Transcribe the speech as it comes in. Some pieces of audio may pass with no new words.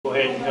go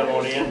ahead and come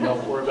on in.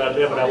 Don't worry about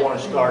that, but I want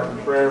to start in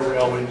prayer. We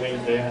always need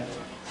that.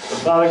 But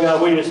Father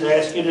God, we just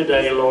ask you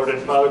today, Lord, and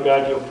Father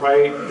God, I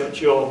pray,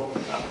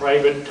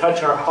 but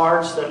touch our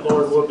hearts, that,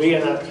 Lord, we'll be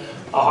in a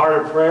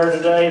heart of prayer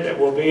today, that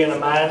we'll be in a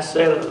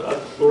mindset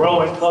of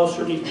growing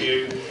closer to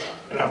you.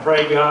 And I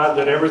pray, God,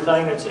 that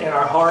everything that's in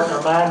our heart and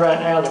our mind right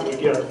now, that we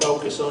get our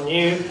focus on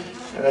you,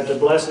 and that the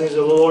blessings of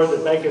the Lord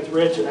that maketh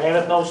rich and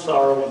addeth no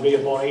sorrow will be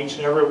upon each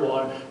and every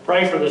one.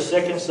 Pray for the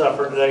sick and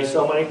suffering today.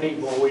 So many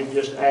people, we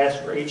just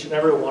ask for each and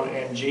every one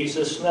in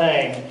Jesus'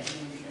 name.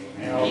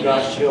 And all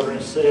God's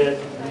children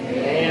said,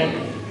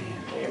 amen.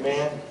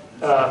 Amen.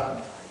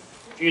 A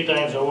few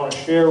things I want to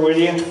share with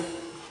you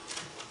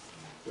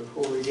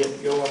before we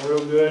get going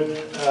real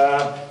good.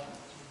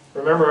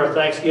 Remember our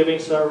Thanksgiving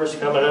service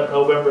coming up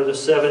November the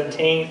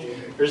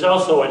 17th. There's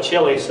also a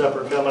chili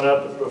supper coming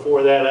up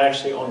before that,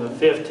 actually on the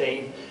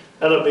 15th.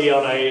 That'll be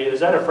on is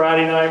that a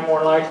Friday night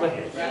more likely?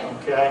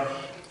 Okay,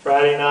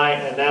 Friday night,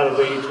 and that'll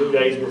be 2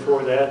 days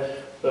before that.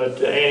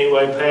 But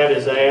anyway, Pat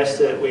has asked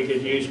that we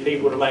could use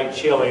people to make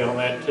chili on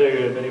that too.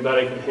 If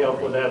anybody can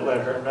help with that,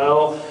 let her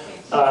know.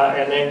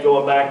 And then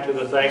going back to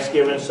the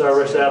Thanksgiving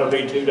service, that'll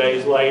be 2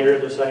 days later,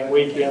 the same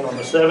weekend on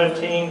the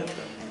 17th.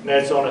 And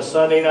that's on a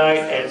Sunday night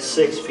at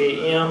 6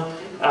 p.m.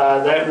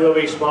 That will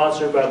be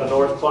sponsored by the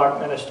North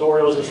Clark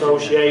Ministerials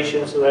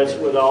Association, so that's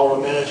with all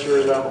the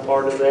ministers. I'm a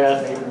part of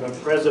that, and even the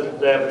president of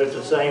that, but at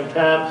the same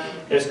time,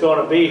 it's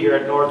going to be here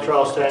at North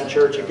Charlestown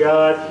Church of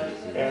God,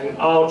 and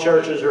all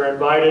churches are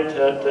invited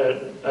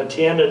to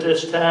attend at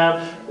this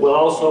time. We'll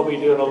also be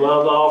doing a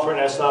love offering.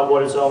 That's not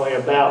what it's only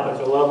about, but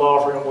the love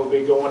offering will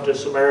be going to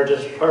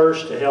Samaritan's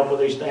Purse to help with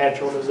these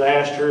natural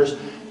disasters.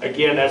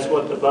 Again, that's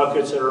what the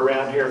buckets that are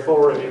around here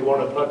for. If you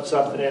want to put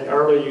something in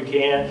early, you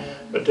can,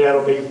 but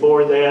that'll be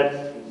for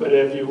that. But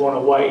if you want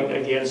to wait,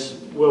 again,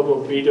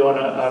 we'll be doing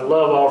a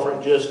love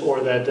offering just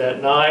for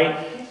that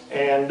night.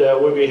 And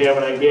we'll be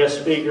having a guest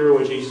speaker,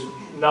 which he's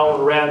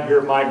known around here.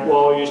 Mike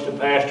Wall used to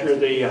pastor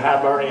the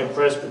Hibernian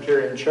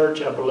Presbyterian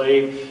Church, I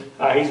believe.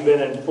 He's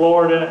been in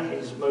Florida.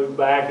 He's moved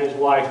back. His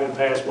wife had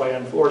passed away,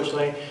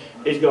 unfortunately.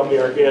 He's going to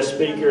be our guest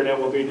speaker, and then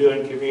we'll be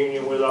doing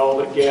communion with all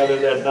that gather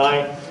that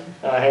night.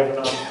 Having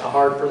a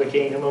heart for the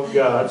kingdom of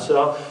God.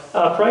 So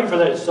pray for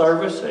that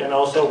service, and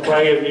also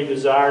pray if you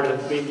desire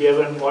to be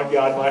given what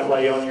God might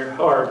lay on your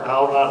heart.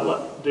 I'll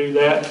not do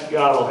that.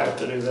 God will have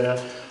to do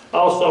that.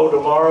 Also,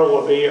 tomorrow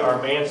will be our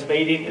men's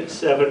meeting at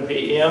 7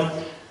 p.m.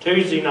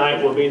 Tuesday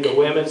night will be the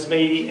women's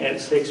meeting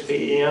at 6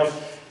 p.m.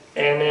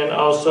 And then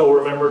also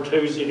remember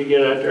Tuesday to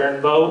get out there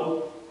and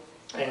vote.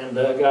 And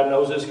God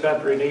knows this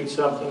country needs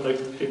something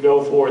to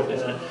go forth in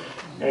it.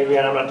 And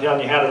again, I'm not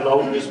telling you how to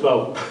vote, just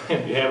vote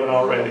if you haven't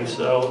already.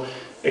 So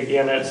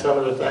again, that's some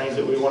of the things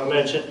that we want to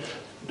mention.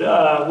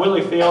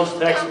 Willie Fields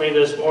texted me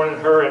this morning,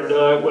 her and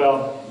Doug.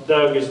 Well,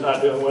 Doug is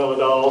not doing well at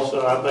all,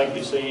 so I think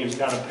you see he was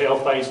kind of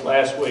pale-faced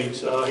last week,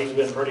 so he's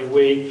been pretty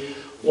weak.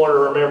 Want to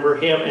remember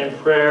him in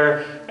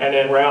prayer. And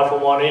then Ralph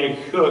and Juanita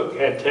Cook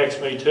had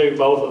texted me too.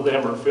 Both of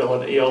them are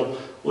feeling ill,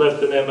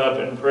 lifting them up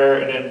in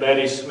prayer. And then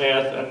Betty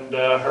Smith and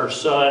her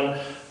son,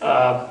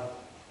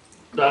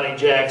 Donnie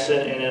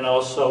Jackson, and then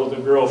also the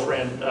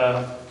girlfriend,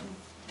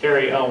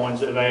 Terry Owens,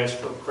 that asked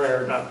for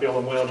prayer, not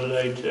feeling well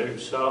today too.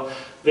 So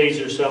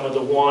these are some of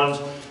the ones.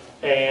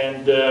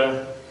 And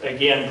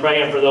again,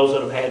 praying for those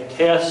that have had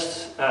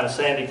tests.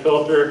 Sandy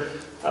Coulter,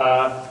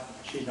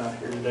 she's not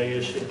here today,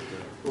 is she?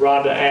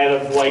 Rhonda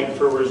Adams waiting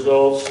for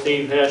results.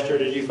 Steve Hester,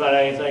 did you find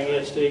anything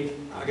yet, Steve?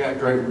 I got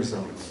great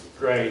results.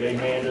 Great,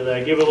 amen to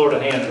that. Give the Lord a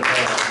hand for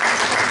that.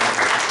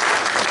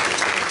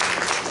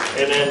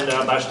 And then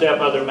my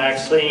stepmother,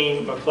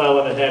 Maxine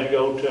McClellan, had to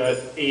go to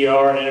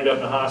ER and ended up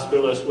in the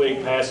hospital this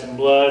week, passing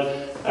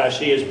blood.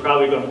 She is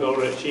probably going to go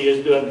to, she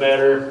is doing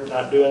better,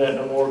 not doing that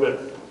no more, but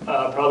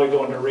probably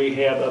going to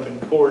rehab up in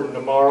Corden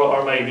tomorrow,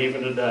 or maybe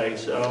even today.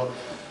 So,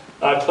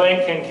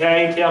 Clint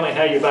Kincaid, tell me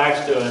how your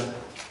back's doing.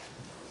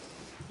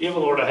 Give the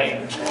Lord a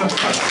hand.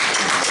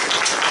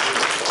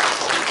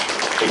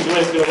 He's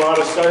went through a lot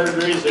of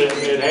surgeries, and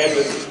it had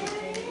to,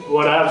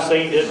 what I've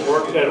seen didn't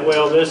work that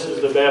well. This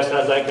is the best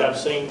I think I've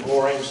seen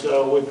for him,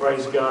 so we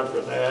praise God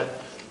for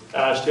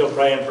that. Still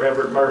praying for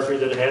Everett Murphy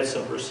that had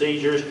some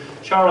procedures.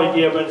 Charlie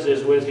Gibbons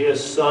is with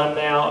his son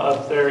now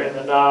up there in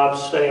the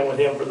Knobs, staying with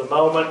him for the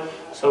moment,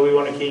 so we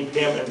want to keep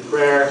him in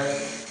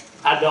prayer.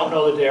 I don't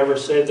know that they ever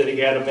said that he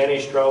had a mini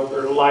stroke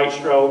or a light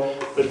stroke,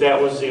 but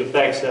that was the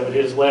effects of it.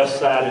 His left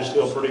side is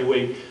still pretty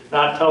weak.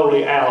 Not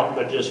totally out,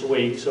 but just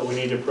weak, so we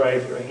need to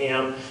pray for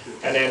him.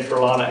 And then for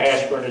Lana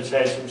Ashburn, it's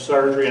had some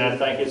surgery, and I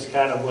think it's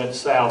kind of went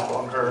south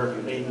on her,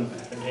 needing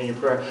continued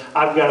prayer.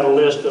 I've got a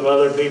list of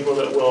other people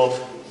that will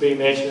be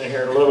mentioned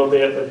here in a little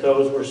bit, but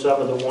those were some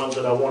of the ones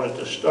that I wanted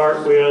to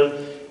start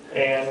with.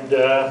 And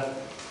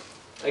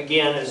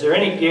again, is there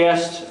any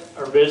guests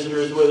or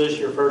visitors with us,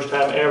 your first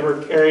time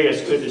ever? Carrie,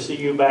 it's good to see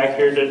you back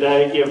here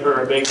today. Give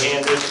her a big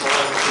hand this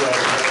morning.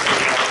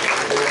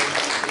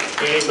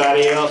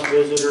 Anybody else,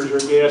 visitors or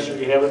guests, or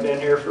you haven't been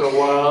here for a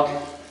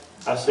while?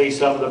 I see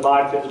some of the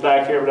Botkins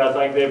back here, but I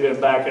think they've been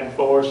back and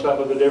forth, some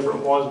of the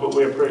different ones, but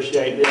we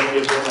appreciate them.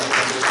 Give them a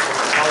hand this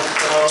morning.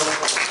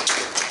 also.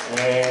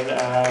 And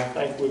I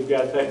think we've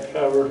got that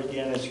covered.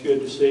 Again, it's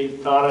good to see.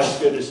 Donna, it's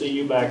good to see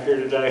you back here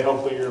today.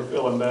 Hopefully you're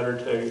feeling better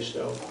too.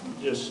 So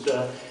just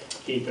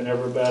keeping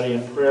everybody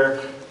in prayer.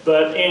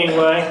 But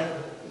anyway,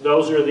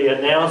 those are the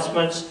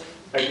announcements.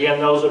 Again,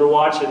 those that are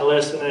watching and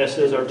listening, this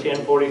is our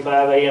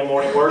 10:45 a.m.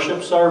 morning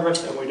worship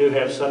service. And we do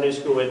have Sunday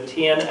school at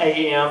 10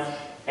 a.m.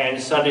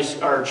 and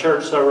our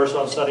church service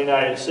on Sunday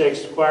night at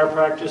 6. Choir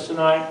practice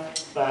tonight,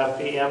 5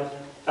 p.m.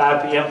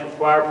 5 p.m. for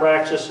choir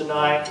practice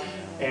tonight.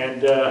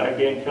 And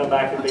again, come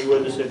back and be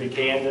with us if you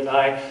can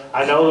tonight.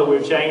 I know that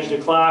we've changed the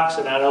clocks,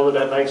 and I know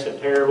that makes it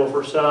terrible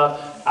for some.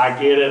 I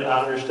get it,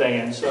 I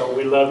understand. So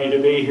we love you to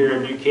be here.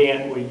 If you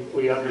can't,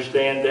 we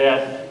understand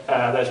that.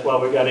 That's why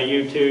we got a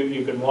YouTube.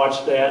 You can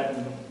watch that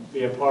and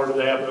be a part of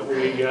that. But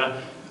if you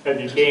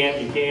can,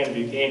 you can. If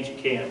you can't, you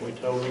can't. We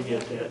totally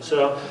get that.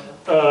 So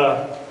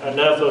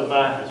enough of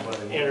my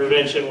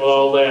intervention with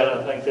all that.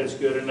 I think that's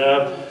good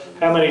enough.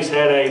 How many's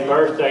had a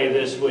birthday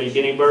this week?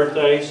 Any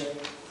birthdays?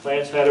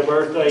 Lance had a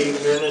birthday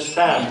even during this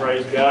time,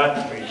 praise God.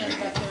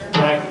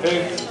 Back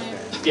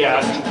who? Yeah,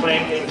 I see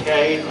Clint and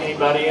Kate.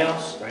 Anybody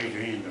else? Raise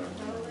your hand,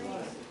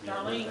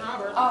 Darlene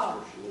Roberts.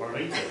 Oh.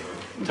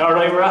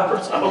 Darlene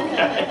Roberts?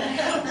 Okay.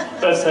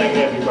 Let's sing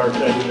happy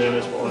birthday to them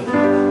this morning.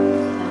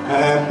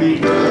 Happy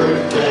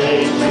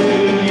birthday to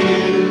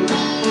you.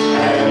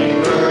 Happy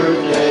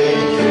birthday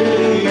to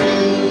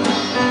you.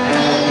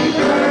 Happy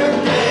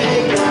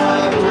birthday,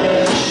 God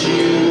bless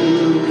you.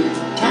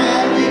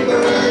 Happy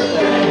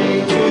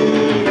birthday to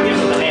you. Give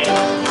them a hand.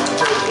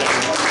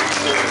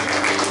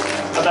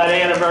 About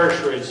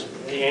anniversaries.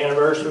 Any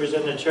anniversaries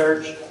in the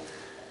church?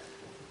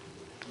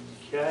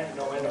 Okay,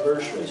 no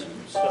anniversaries.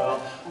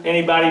 So,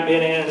 anybody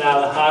been in and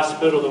out of the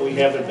hospital that we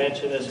haven't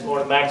mentioned this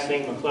morning?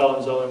 Maxine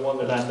McClellan's the only one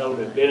that I know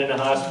that's been in the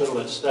hospital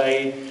that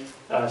stayed.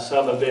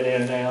 Some have been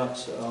in and out.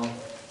 So,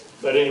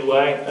 but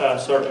anyway,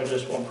 certainly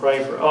just want to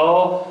pray for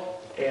all.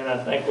 And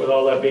I think with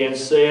all that being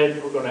said,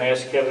 we're going to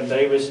ask Kevin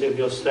Davis if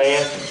he'll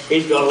stand.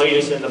 He's going to lead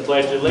us in the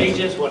Pledge of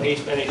Allegiance. When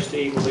he's finished,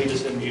 Steve will lead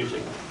us in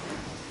music.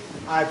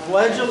 I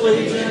pledge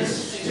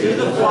allegiance to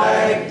the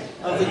flag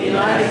of the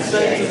United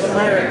States of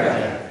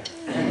America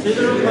and to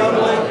the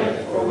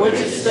republic for which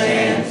it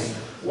stands,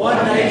 one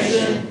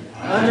nation,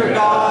 under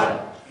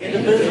God,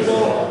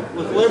 indivisible,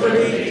 with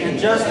liberty and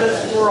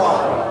justice for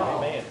all.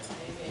 Amen.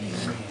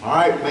 All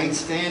right, remain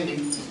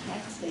standing.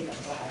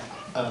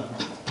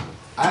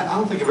 I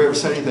don't think I've ever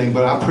said anything,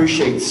 but I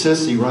appreciate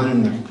Sissy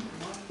running the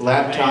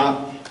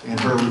laptop and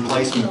her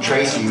replacement,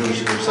 Tracy,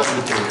 who's her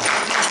secretary.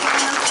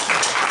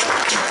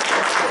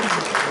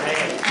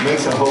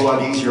 Makes it a whole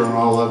lot easier on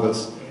all of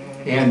us.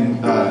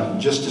 And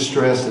just to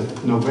stress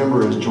that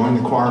November is Join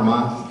the Choir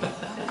Month.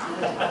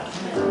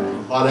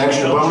 A lot of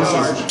extra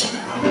bonuses.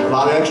 A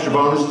lot of extra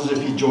bonuses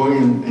if you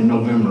join in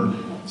November.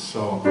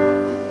 So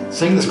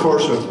sing this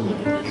chorus with me.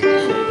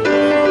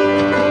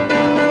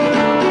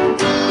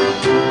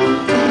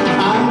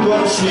 I'm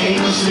gonna sing,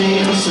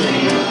 sing,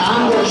 sing.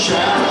 I'm gonna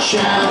shout,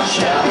 shout,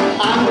 shout.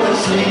 I'm gonna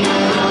sing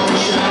and I'm gonna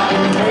shout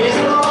and praise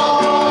the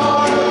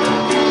Lord.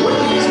 With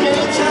these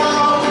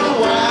guitar for the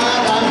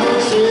wide, I'm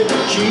gonna sit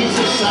at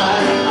Jesus'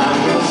 side. I'm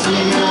gonna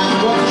sing, I'm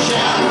gonna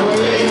shout,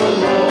 praise the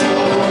Lord.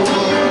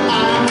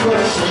 I'm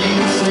gonna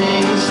sing,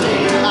 sing,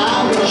 sing.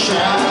 I'm gonna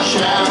shout,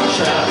 shout,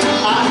 shout.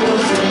 I'm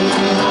gonna sing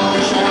and I'm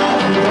gonna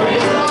shout and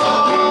praise the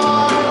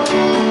Lord.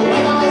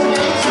 With all these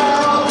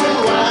guitar for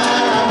the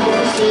wide, I'm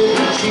gonna sit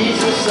at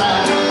Jesus'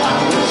 side. I'm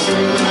gonna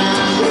sing and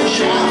I'm gonna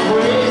shout,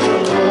 praise the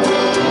Lord.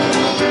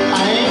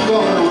 I ain't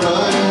gonna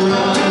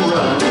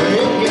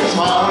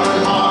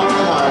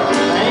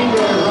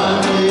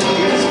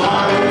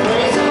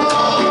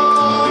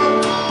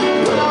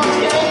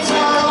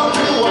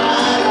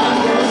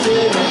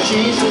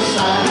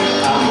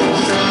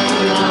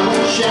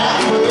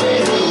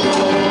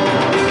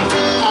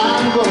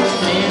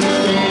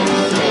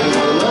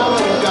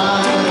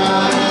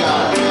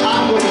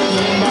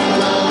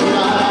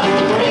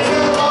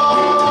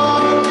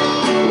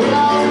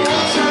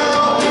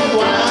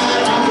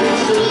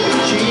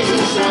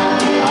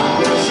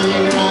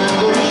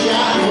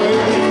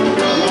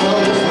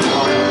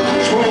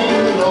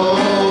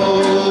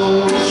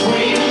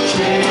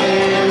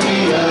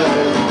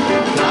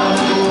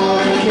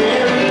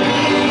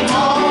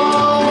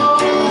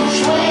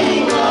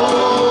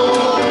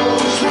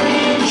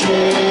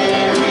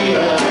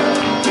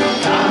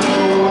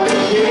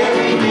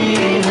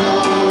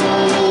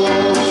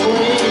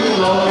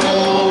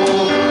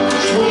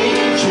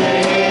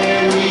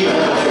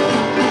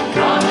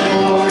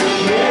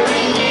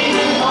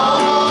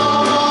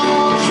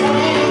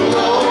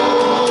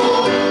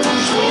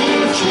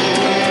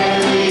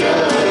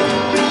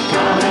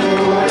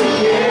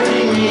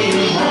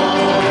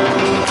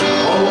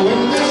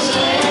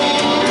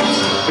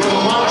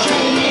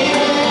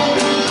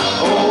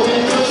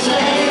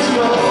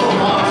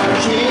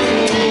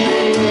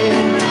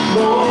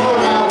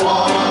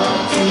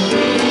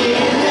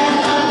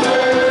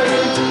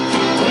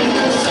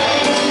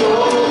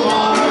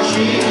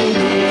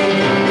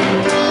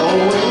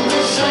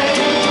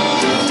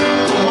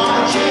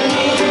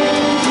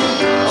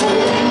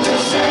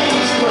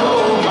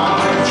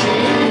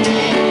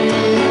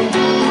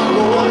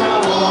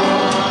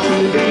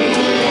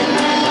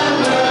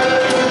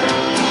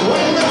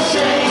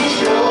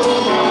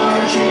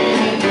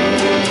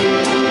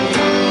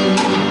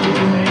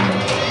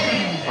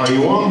Are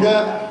you warmed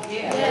up?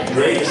 Yeah.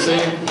 Ready to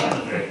sing?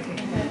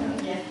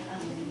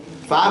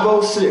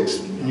 506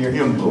 in your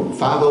hymn book,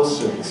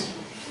 506.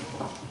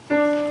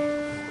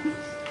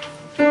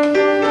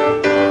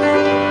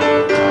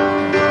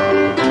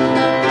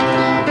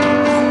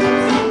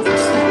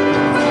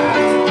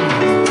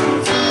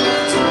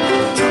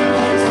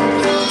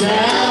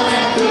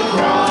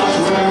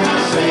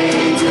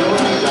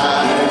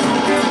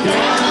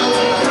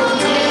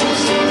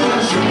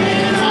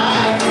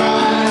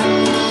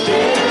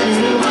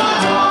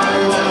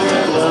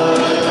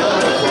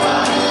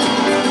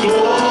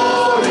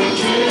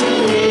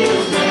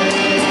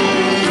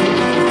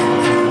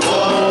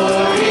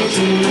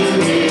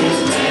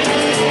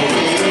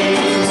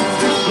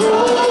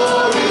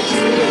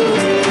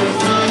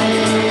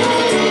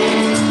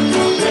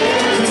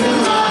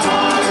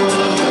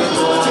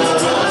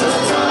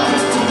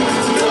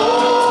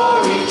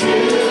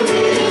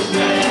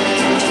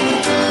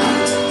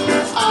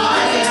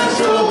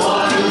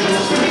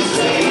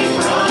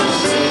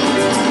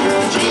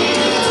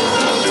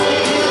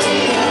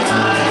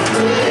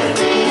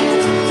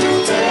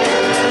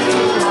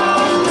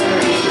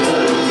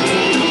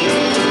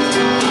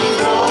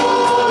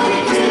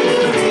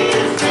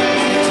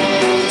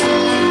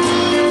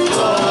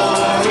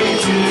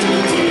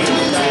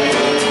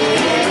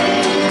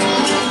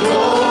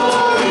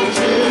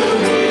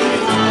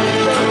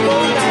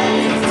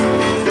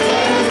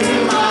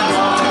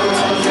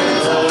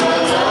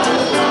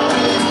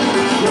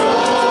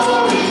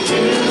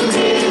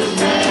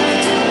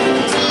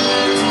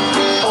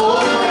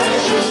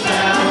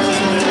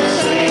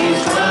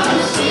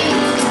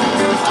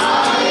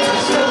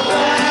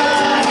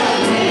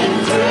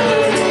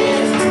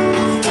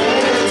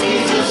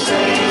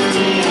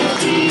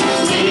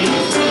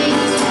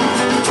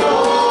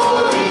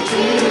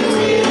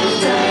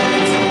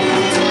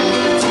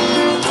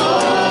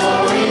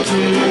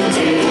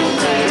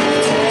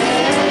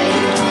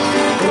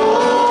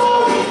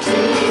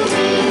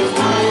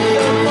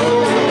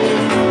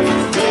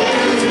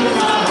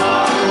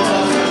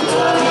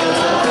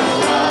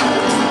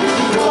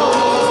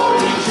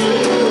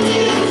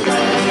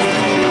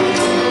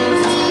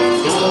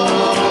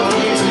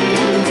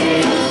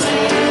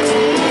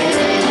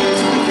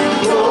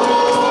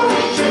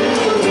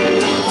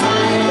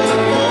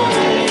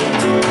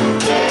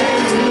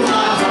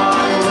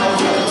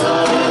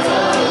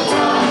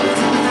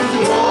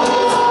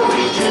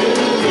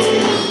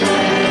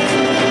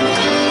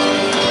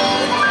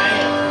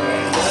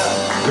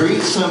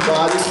 Greet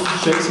somebody,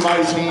 shake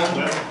somebody's hand.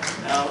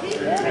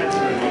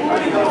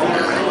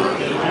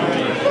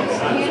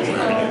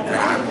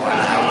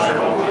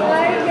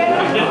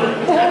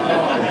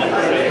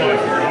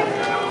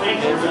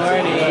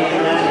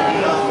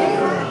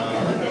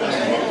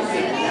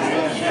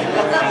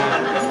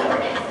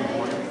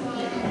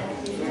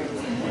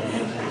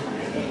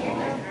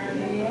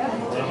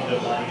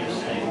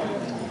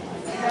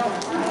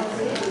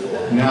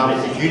 Now,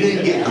 if you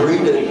didn't get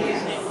greeted,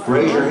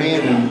 raise your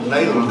hand and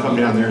Nathan will come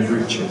down there and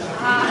greet you.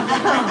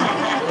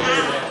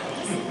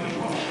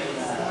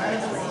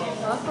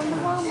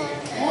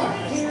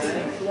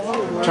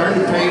 Turn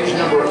to page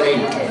number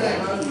 8.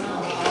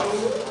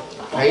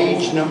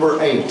 Page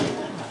number 8.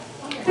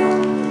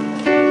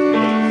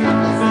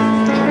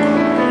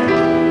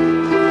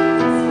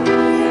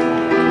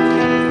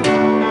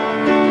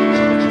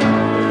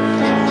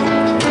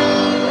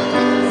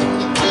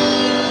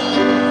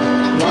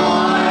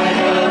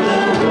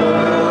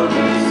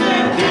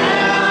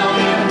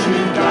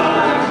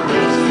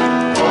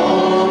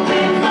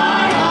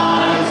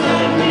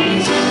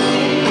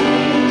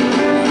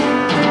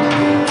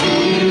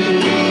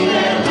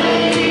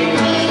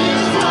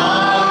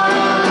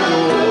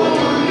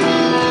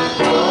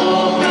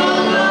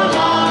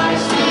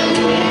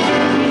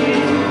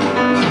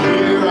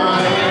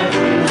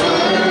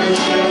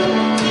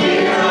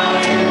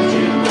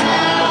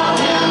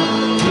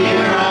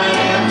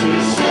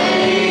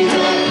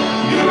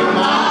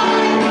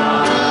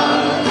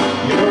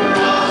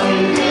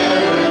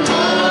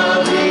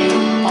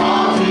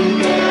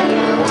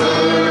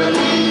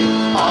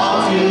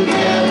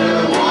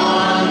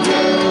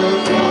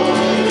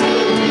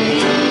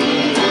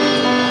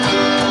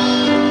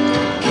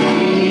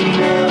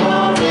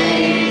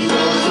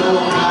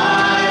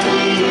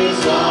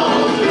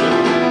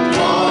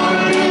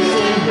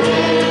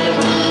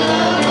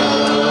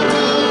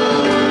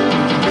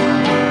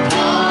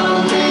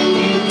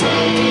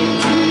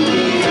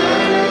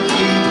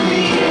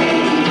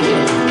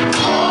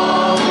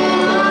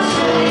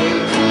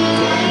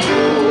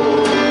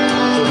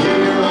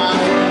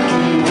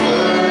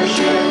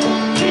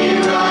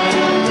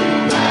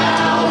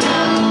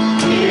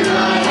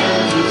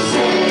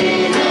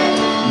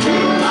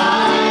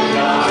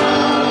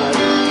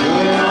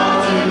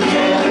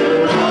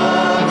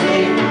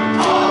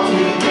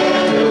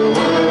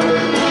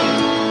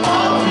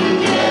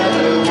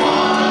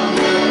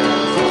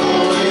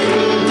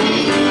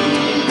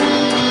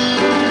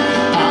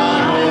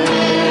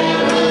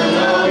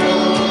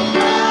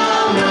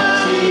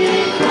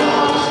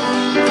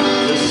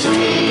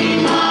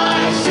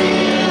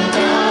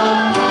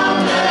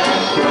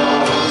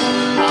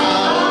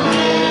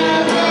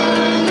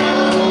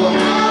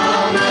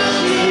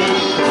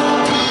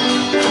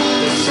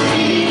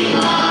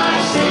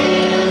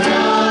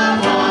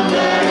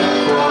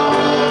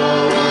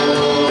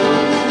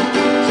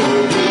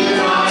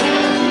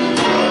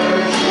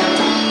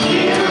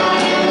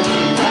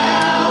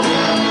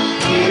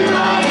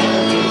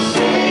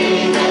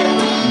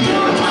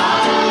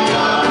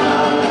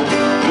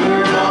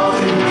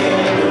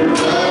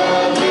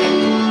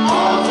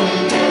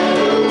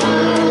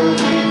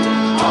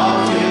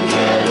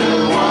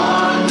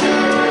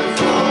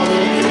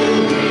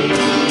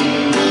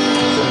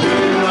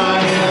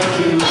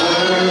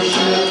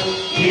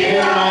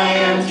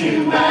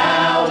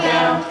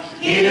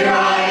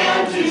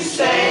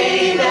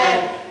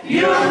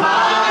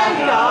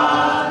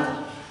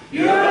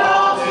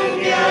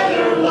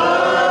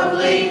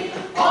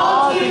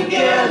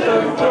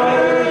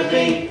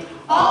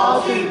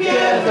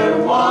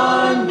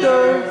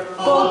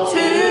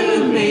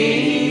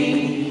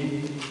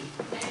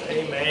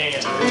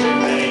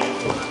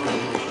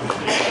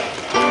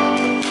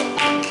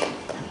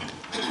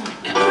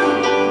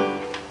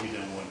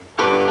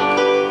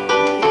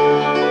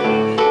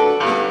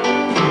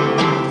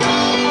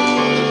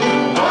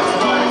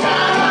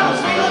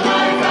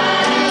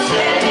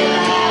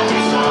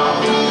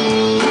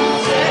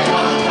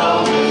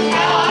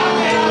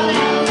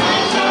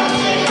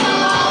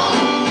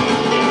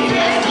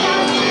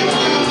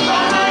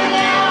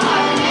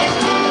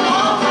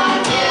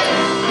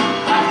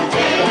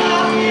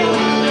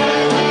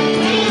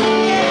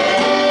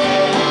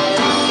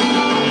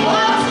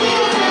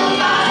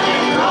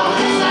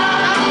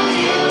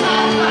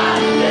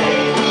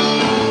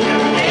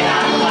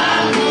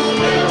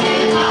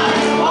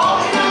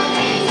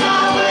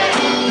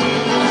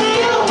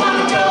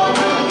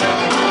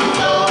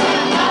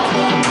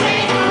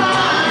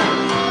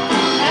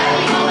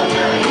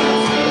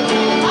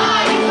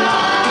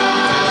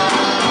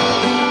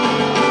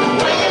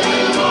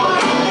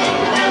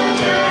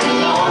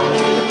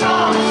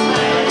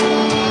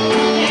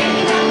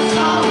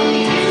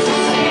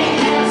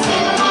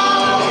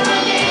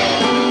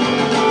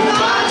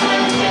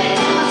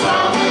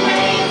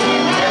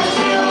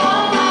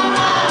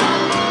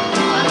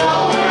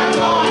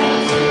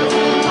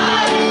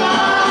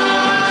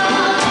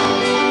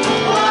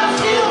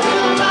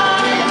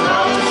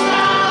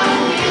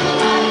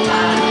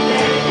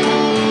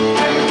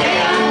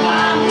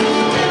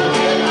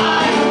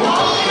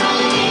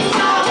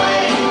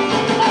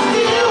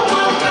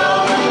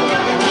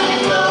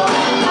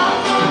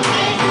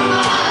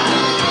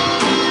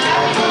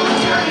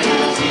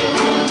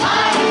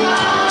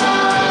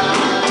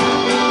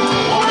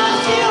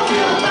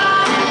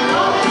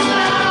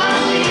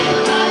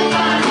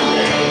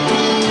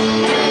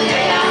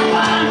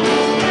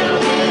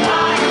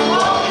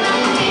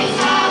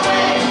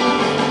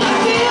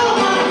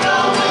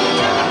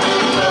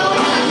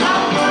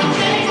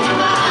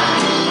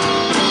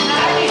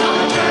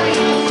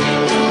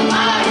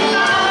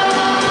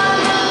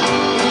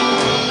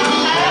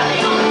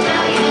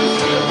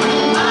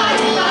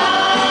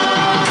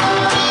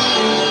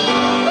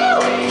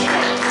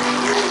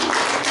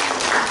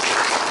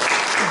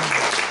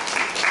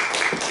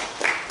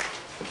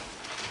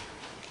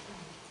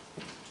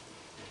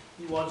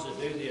 You ones that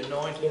do the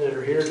anointing that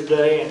are here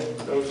today and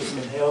those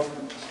that can help.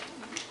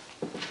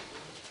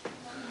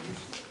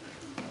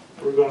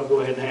 We're going to go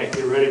ahead and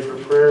get ready for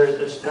prayer at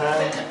this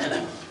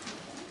time.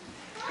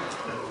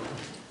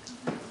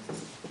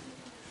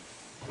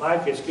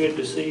 Mike, it's good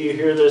to see you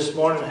here this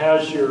morning.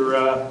 How's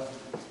your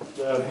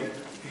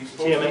He's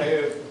supposed to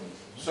have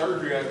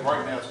surgery as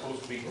right now. It's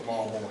supposed to be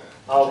tomorrow morning.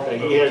 Okay,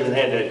 he hasn't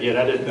had that yet.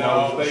 I didn't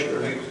know No, for they sure.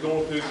 was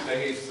going to.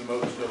 They had some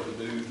other stuff to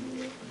do.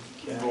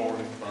 Okay.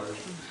 Morning first.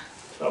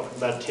 Talking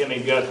about Timmy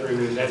Guthrie,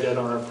 we've had that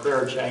on our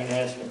prayer chain,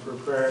 asking for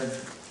prayer.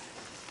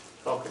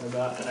 Talking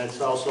about, and that's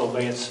also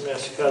Vance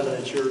Smith's cousin.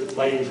 It's your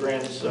lady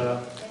friend's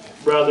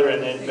brother,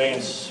 and then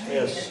Vance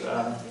Smith's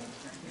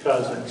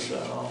cousin.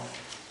 So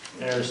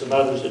there are some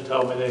others that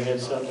told me they had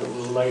some that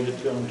were related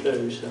to them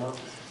too. So,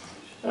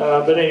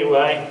 but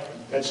anyway,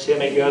 that's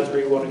Timmy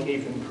Guthrie. We want to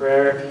keep in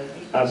prayer.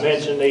 I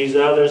mentioned these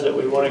others that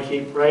we want to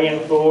keep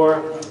praying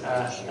for.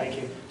 Thank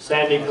you,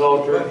 Sandy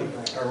Coulter,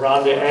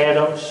 Rhonda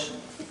Adams,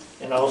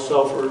 and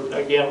also for,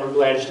 again, we're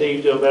glad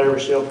Steve's doing better. We're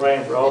still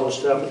praying for all the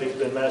stuff that he's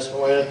been messing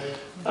with.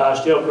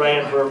 Still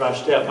praying for my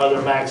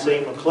stepmother,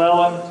 Maxine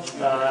McClellan.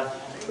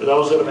 For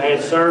those that have had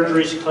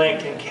surgeries,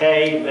 Clint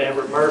Kincaid,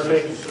 Everett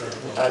Murphy,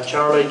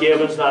 Charlie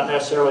Gibbons, not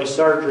necessarily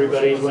surgery,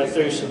 but he went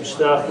through some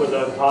stuff with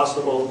a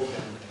possible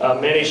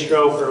mini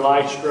stroke or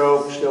light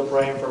stroke. Still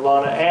praying for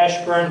Lana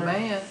Ashburn.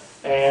 Amen.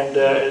 And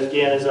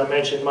again, as I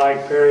mentioned,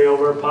 Mike Perry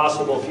over a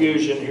possible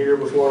fusion here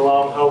before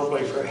long,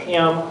 hopefully for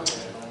him.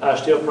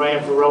 Still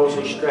praying for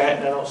Rosie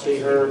Stratton. I don't see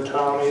her or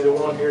Tom, either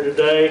one here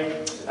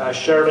today.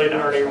 Shirley and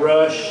Ernie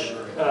Rush.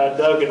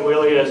 Doug and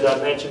Willie, as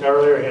I mentioned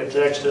earlier, had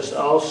texted us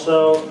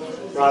also.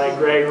 Ronnie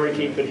Gregory,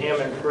 keeping him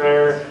in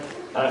prayer.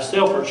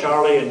 Still for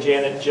Charlie and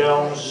Janet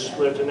Jones,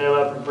 lifting them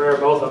up in prayer.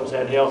 Both of them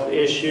had health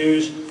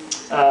issues.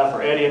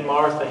 For Eddie and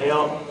Martha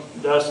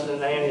Helton, Dustin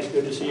and Annie, it's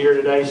good to see you here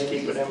today. So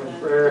keeping them in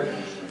prayer,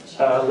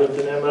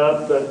 lifting them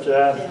up.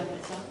 But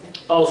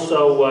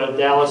also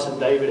Dallas and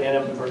David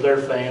Enham for their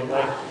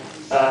family.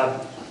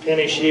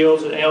 Penny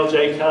Shields and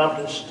L.J.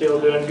 Compton still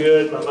doing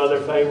good. My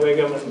mother, Faye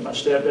Wiggum, and my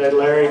stepdad,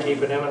 Larry,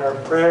 keeping them in our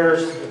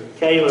prayers.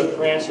 Kayla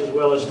Prince, as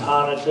well as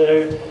Tana,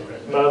 too,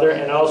 mother.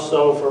 And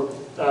also for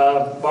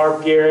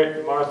Barb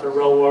Garrett, Martha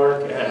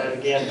Rowark,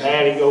 again,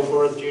 Patty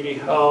Goforth, Judy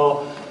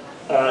Hall,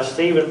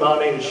 Stephen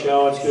Bonnie to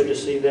show. It's good to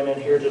see them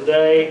in here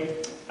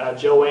today.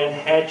 Joanne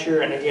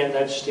Hatcher, and again,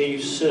 that's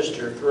Steve's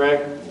sister,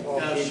 correct? We'll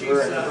keep She's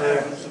her in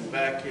prayer. having some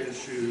back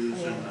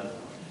issues and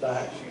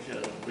Back. she's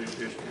had a big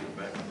history of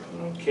back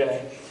problems.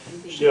 Okay.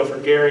 Still for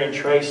Gary and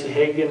Tracy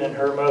Higdon and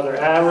her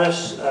mother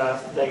Iris,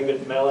 David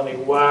and Melanie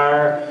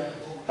Wire,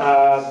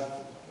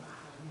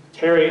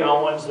 Terry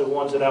Owens, the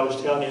ones that I was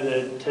telling you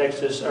that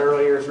texted us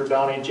earlier, for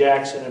Donnie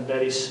Jackson and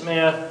Betty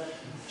Smith.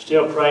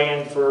 Still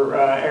praying for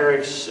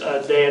Eric's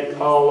dad,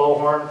 Paul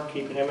Lohorn,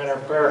 keeping him in our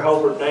prayer.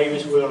 Hobart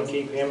Davis, we want to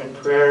keep him in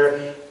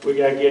prayer. We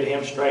got to get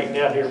him straightened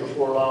out here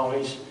before long.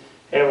 He's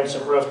having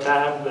some rough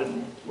time, but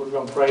we're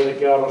going to pray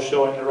that God will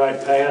show him the right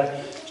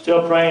path.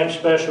 Still praying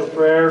special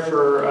prayer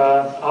for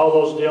all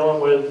those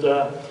dealing with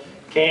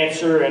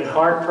cancer and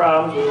heart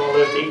problems. We want to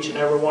lift each and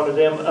every one of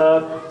them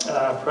up.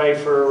 Pray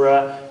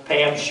for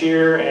Pam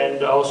Shear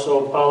and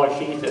also Paula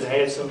Keith that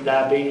had some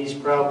diabetes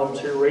problems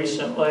here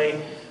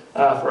recently.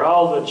 For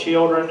all the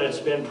children that's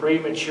been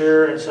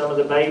premature and some of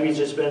the babies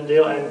that's been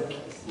dealing, and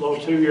little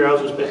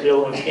 2-year-olds that's been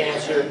dealing with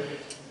cancer,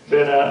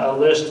 been a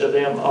list of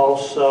them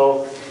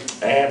also.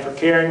 And for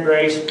Karen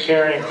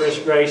and Chris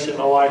Grace, and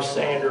my wife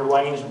Sandra,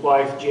 Wayne's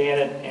wife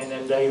Janet, and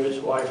then David's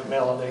wife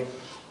Melanie.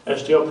 I'm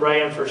still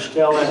praying for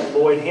Stella and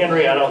Boyd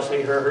Henry. I don't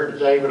see her here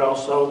today, but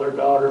also their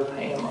daughter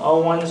Pam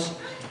Owens.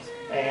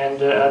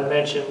 And I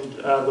mentioned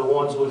the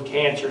ones with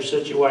cancer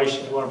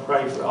situations. I want to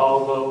pray for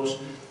all those.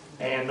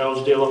 And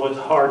those dealing with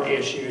heart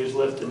issues,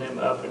 lifting them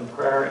up in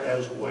prayer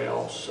as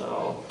well.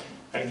 So,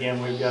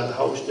 again, we've got a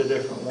host of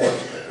different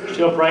ones.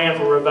 Still praying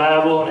for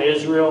revival in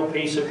Israel,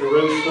 peace of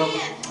Jerusalem,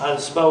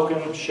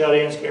 unspoken,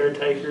 shut-ins,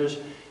 caretakers,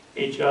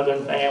 each other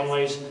and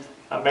families,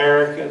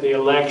 America, the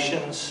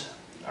elections,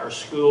 our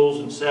schools,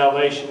 and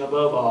salvation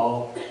above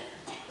all.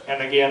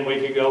 And again, we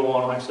could go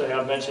on. Like I say,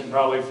 I've mentioned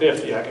probably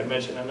 50. I could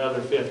mention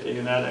another 50.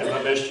 And if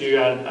I missed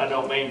you, I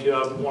don't mean to.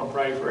 I want to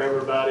pray for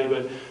everybody,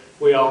 but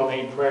we all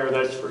need prayer,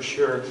 that's for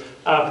sure.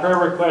 Prayer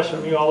requests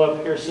from you all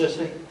up here,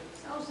 Sissy?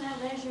 Oh,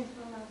 salvation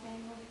for my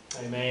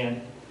family.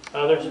 Amen.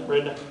 Others?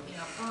 Brenda? Yeah,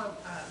 for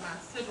my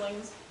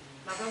siblings.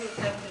 My brother's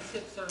having his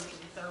hip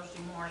surgery Thursday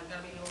morning.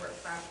 Gotta be over at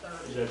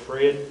 5:30. Is that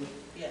Fred?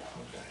 Yeah.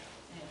 Okay.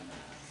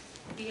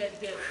 And he had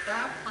to get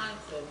 5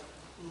 pints of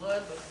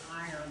blood with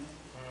iron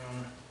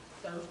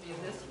Thursday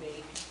of this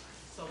week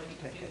so that he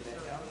could do the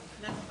surgery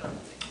next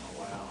Thursday.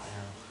 Oh, wow.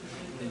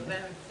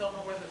 Then don't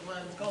know where the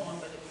blood's going,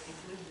 but he's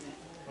losing it.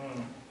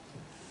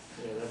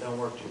 Yeah, that don't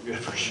work too good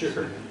for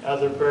sure.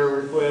 Other prayer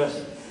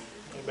requests?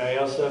 Anybody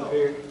else up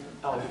here?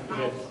 Oh, you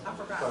had. I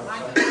forgot.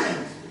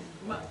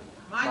 Sorry.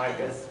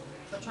 Micah's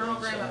maternal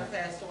grandmother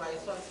passed away,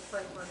 so I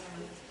pray for him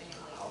and his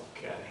family.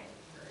 Okay.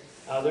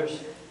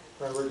 Others?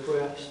 Prayer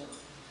requests?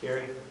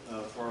 Gary?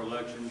 For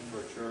elections,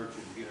 for church,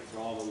 and for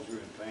all those who are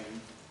in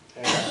pain.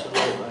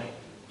 Absolutely.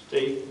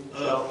 Steve?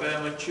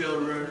 Family,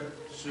 children,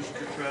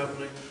 sister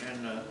traveling,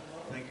 and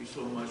thank you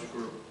so much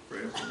for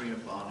praying for me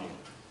and Bonnie.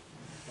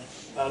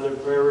 Other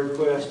prayer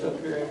requests up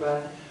here,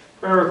 anybody?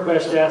 Prayer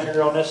requests down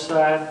here on this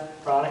side,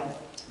 Ronnie?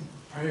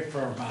 Pray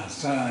for my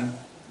son.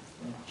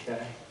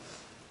 Okay.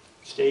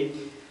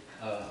 Steve?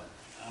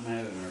 I'm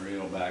having a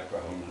real back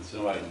problem, and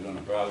somebody's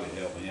gonna probably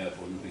help me out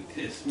when we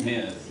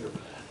dismiss.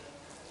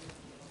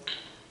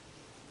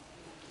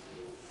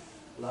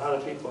 A lot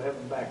of people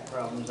having back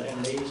problems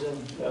and these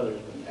and others,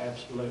 but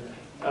absolutely.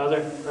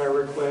 Other prayer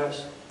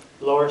requests?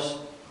 Loris?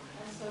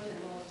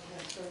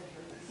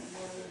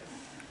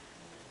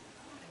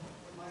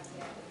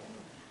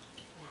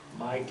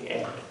 Mike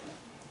Abbott.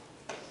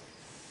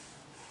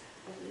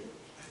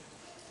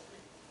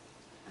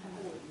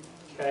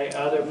 Okay,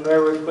 other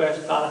prayer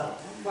requests, Donna?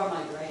 For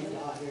my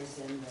granddaughters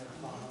and their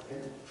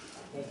father,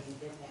 they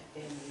did that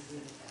family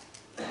unit.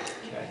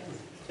 Okay.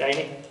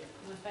 Janie?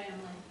 My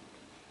family.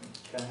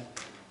 Okay.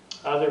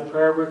 Other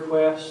prayer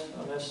requests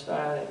on this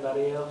side?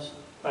 Anybody else?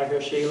 Back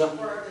here, Sheila?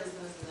 For our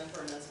business and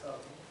for this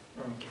building.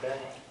 Okay.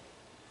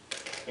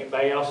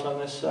 Anybody else on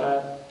this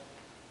side?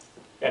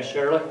 Yeah,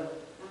 Shirley?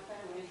 My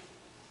family.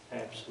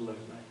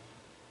 Absolutely.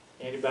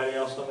 Anybody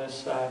else on this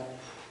side?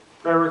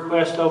 Prayer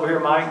request over here,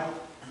 Mike?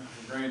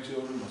 For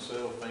grandchildren,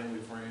 myself,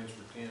 family, friends,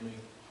 for Timmy,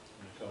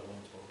 and a couple of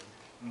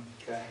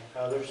Okay.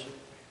 Others?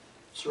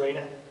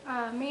 Serena?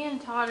 Me and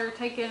Todd are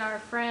taking our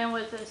friend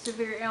with a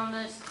severe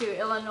illness to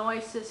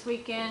Illinois this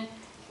weekend,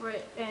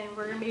 and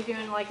we're going to be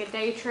doing like a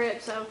day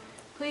trip. So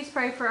please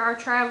pray for our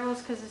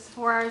travels because it's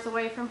 4 hours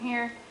away from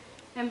here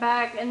and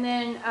back. And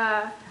then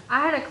I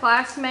had a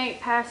classmate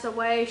pass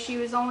away. She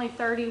was only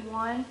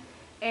 31,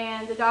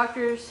 and the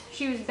doctors,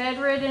 she was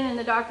bedridden, and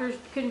the doctors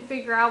couldn't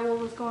figure out what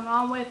was going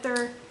on with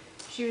her.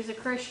 She was a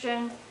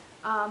Christian.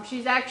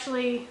 She's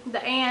actually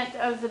the aunt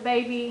of the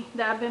baby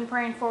that I've been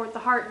praying for with the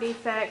heart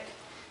defect.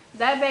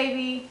 That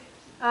baby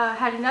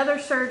had another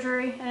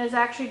surgery and is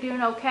actually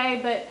doing okay,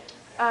 but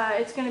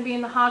it's going to be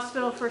in the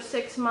hospital for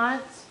 6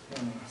 months.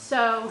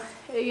 So,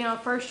 you know,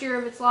 first year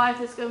of its life,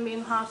 it's going to be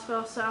in the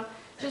hospital. So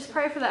just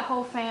pray for that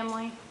whole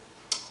family.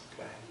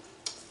 Okay.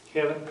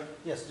 Kevin?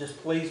 Yes,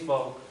 just please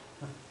vote.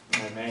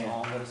 Amen. That's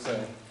all I'm gonna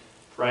say.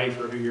 Pray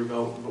for who you're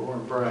voting for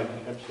and pray.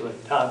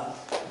 Absolutely. Todd?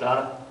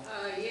 Donna?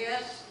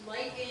 Yes,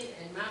 Lincoln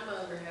and my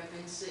mother have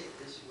been sick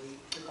this week,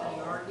 but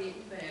they are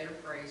getting better,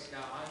 praise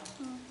God.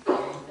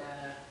 And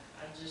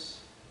I just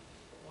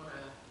want to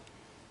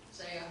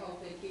say I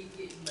hope they keep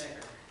getting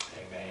better.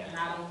 Amen. And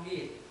I don't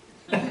get it.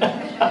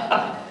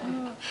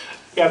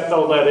 Got to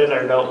throw that in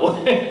there, don't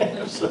we?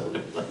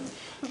 Absolutely.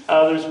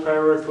 Others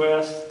prayer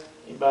requests?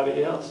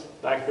 Anybody else?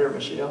 Back here,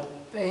 Michelle?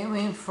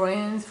 Family and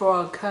friends for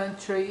our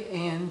country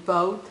and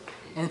vote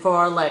and for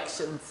our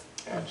elections.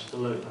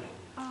 Absolutely.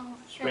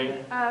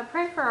 And,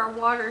 pray for our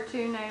water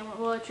too, Nayland.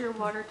 Well, it's your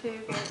water too,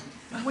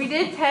 but we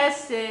did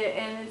test it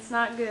and it's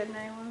not good,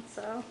 Nayland,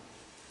 so.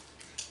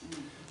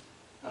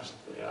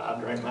 I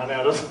drank mine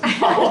out of the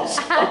bottle.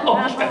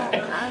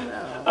 Okay. I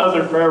know.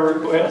 Other prayer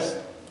requests?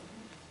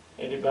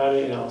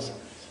 Anybody else?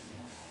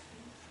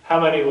 How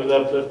many with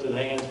uplifted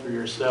hands for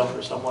yourself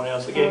or someone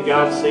else? Again,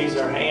 God sees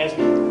our hands.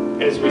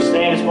 As we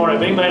stand this morning,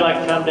 if anybody like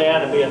to come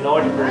down and be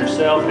anointed for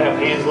yourself, have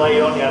hands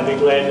laid on you, I'd be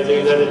glad to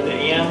do that at the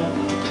end.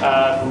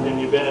 If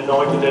you've been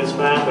anointed, that's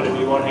fine, but if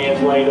you want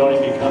hands laid on you,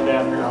 if you come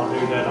down here, I'll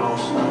do that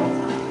also.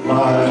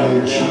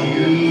 My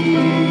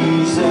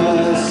Jesus,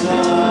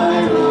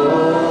 I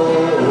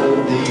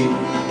love thee.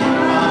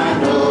 I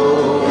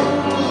know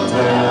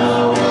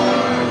thou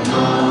art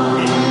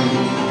mine.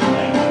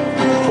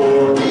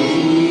 For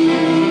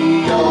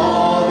thee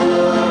all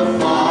the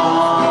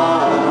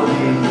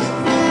follies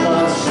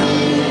of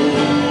sin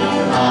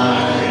I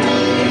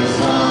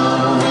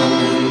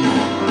resign.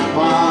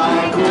 My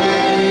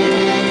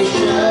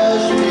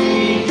gracious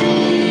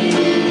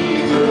Redeemer,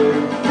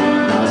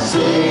 my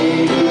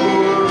Savior,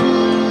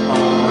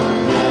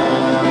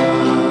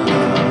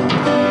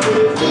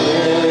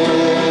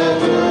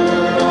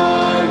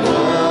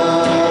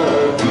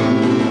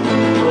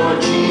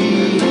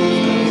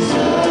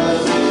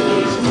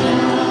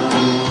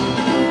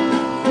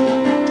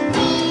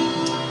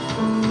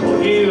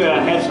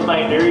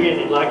 near you and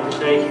you'd like to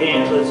shake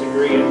hands, let's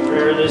agree in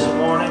prayer this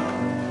morning.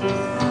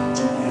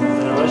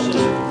 And let's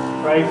just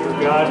pray for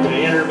God to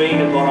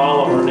intervene upon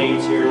all of our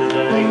needs here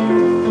today.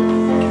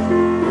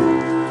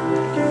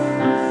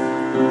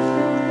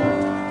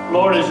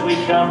 Lord, as we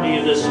come to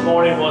you this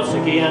morning once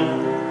again,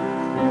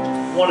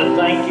 I want to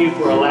thank you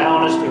for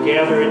allowing us to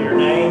gather in your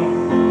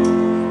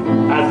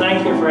name. I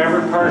thank you for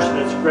every person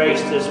that's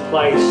graced this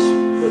place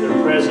with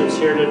their presence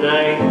here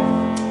today.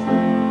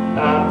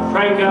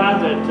 Pray,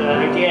 God,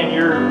 that again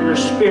your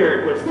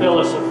Spirit would fill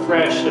us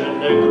afresh and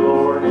anew,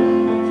 Lord.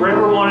 For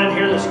everyone in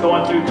here that's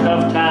going through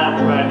tough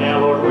times right now,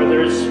 Lord,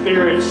 whether it's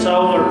spirit,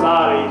 soul, or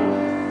body,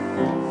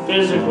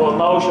 physical,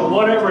 emotional,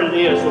 whatever it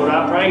is, Lord.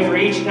 I pray for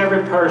each and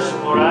every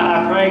person, Lord.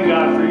 I pray,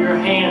 God, for your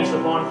hands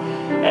upon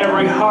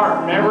every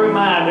heart and every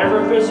mind,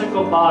 every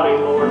physical body,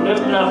 Lord.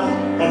 Lift up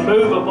and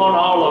move upon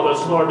all of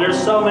us, Lord.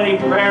 There's so many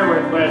prayer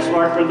requests,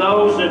 Lord, for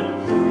those that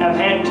have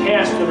had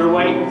tests that are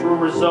waiting for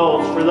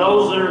results, for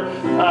those that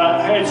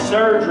had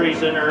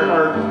surgeries and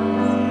are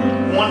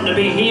wanting to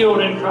be healed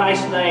in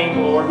Christ's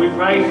name, Lord. We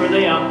pray for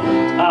them.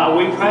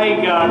 We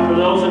pray, God, for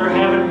those that are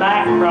having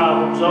back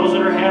problems, those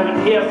that are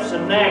having hips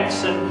and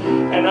necks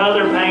and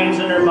other pains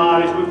in their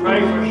bodies. We pray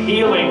for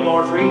healing,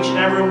 Lord, for each and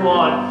every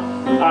one.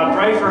 I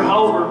pray for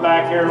Hobart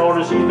back here,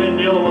 Lord, as he's been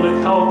dealing with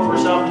a cold for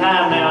some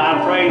time now.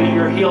 I pray that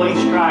your healing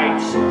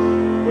stripes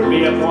would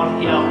be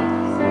upon him.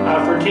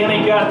 For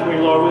Timmy Guthrie,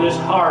 Lord, with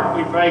his heart,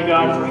 we pray,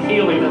 God, for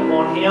healing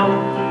upon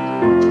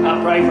him.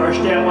 I pray for our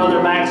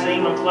stepmother,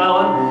 Maxine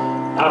McClellan,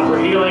 for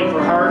healing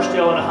for her,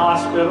 still in the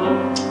hospital.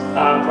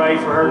 I pray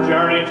for her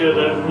journey to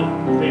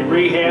the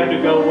rehab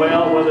to go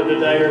well, whether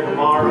today or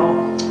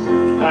tomorrow.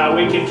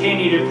 We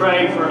continue to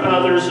pray for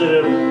others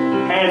that have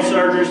had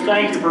surgeries.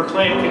 Thank you for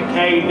Clint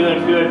Kincaid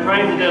doing good.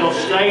 Pray that it'll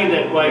stay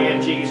that way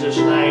in Jesus'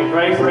 name.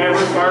 Pray for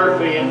Everett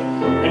Murphy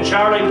and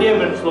Charlie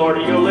Gibbons, Lord,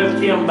 that you'll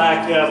lift him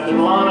back up.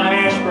 And Lana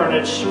Ashburn,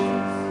 that's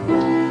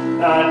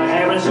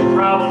having some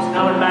problems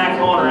coming back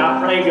on her. I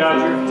pray, God,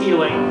 your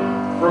healing.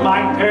 For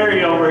Mike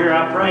Perry over here,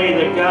 I pray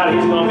that, God,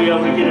 he's going to be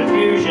able to get a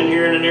fusion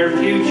here in the near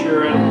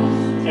future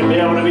and be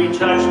able to be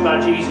touched by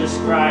Jesus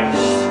Christ.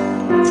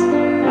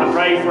 I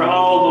pray for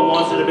all the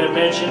ones that have been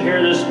mentioned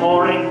here this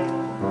morning.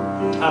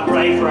 I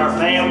pray for our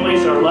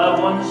families, our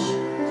loved ones.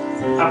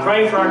 I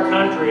pray for our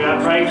country.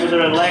 I pray for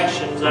the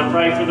elections. I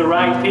pray for the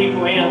right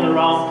people in, the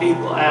wrong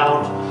people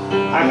out.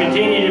 I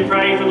continue to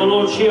pray for the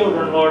little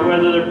children, Lord,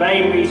 whether they're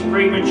babies,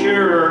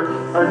 premature,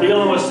 or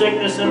dealing with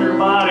sickness in their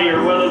body,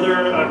 or whether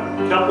they're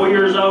a couple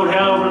years old,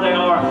 however they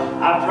are.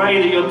 I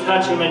pray that you'll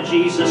touch them in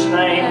Jesus'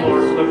 name,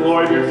 Lord, for the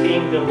glory of your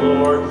kingdom,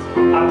 Lord.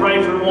 I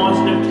pray for the ones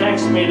that have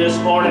texted me this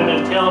morning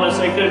and telling us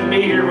they couldn't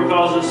be here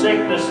because of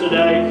sickness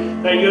today,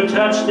 that you'll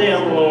touch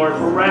them, Lord,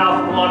 for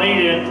Ralph and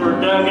Juanita, and for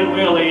Doug and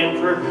Willie, and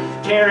for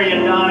Terry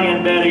and Donnie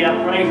and Betty.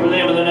 I pray for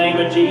them in the name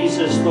of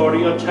Jesus, Lord.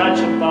 You'll touch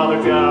them, Father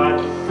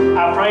God.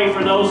 I pray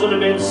for those that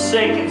have been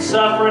sick and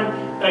suffering,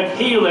 that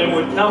healing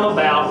would come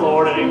about,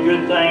 Lord, and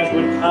good things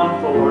would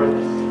come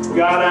forth.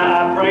 God,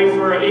 I pray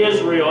for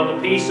Israel and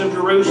the peace of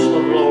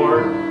Jerusalem,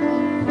 Lord.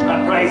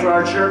 I pray for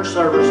our church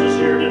services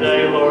here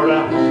today, Lord.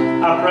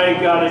 I pray,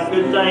 God, that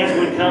good things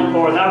would come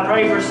forth. I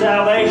pray for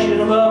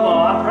salvation above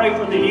all. I pray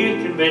for the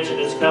youth convention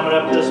that's coming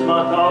up this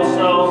month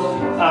also,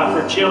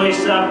 for chili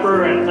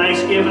supper and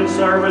Thanksgiving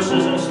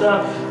services and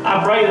stuff.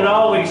 I pray that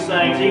all these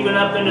things, even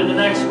up into the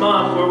next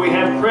month where we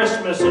have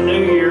Christmas and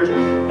New Year's,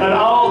 that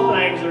all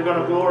things are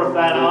going to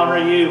glorify and honor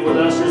you with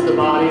us as the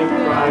body of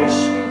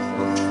Christ.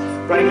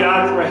 Pray,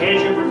 God, for a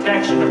hedge of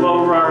protection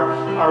over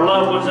our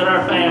loved ones and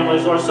our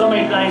families. Lord, so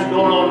many things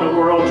going on in the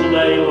world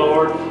today,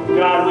 Lord.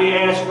 God, we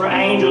ask for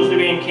angels to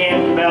be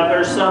encamped about.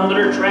 There's some that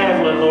are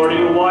traveling, Lord.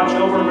 You will watch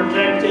over and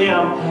protect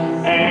them.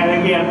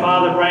 And again,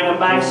 Father, bring them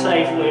back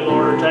safely,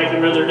 Lord, or take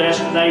them to their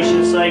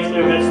destination safely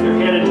if they're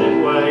headed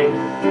that way.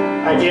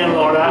 Again,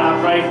 Lord, I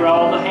pray for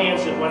all the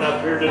hands that went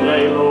up here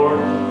today, Lord.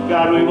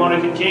 God, we want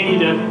to continue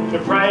to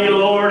pray,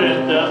 Lord,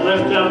 and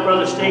lift up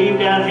Brother Steve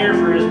down here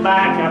for his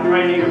back. I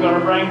pray that you're going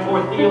to bring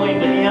forth healing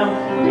to him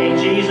in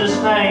Jesus'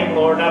 name,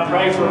 Lord. And I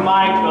pray for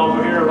Mike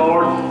over here,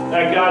 Lord,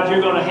 that, God,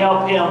 you're going to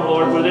help him,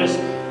 Lord, with this,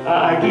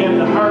 again,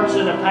 the hurts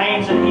and the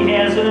pains that he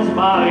has in his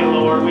body,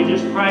 Lord. We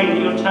just pray that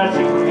you'll touch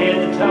him from head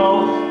to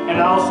toe, and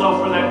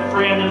also for that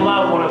friend and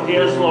loved one of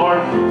his, Lord,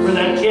 for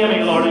that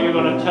Timmy, Lord, that you're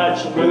going to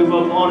touch and move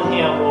upon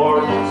him,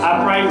 Lord.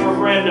 I pray for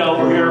Brenda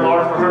over here,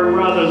 Lord, for her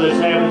brother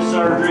that's having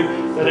surgery,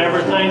 that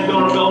everything's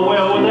going to go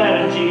well with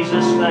that in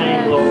Jesus'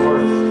 name,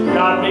 Lord.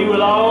 God, be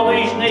with all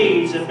these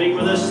needs and be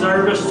with this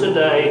service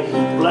today.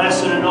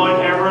 Bless and anoint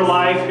every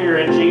life here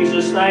in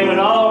Jesus' name. And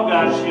all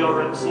God's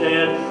children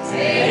said,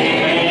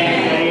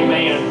 Amen.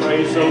 Amen.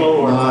 Praise the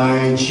Lord.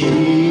 My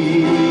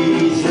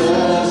Jesus,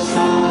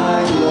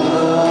 I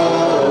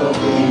love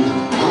thee.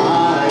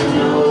 I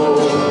know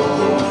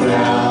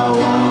thou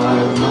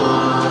art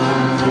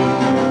mine.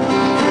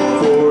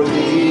 For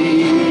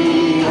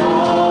thee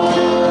all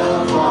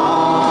the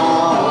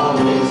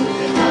promise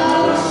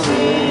of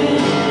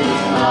sin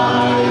I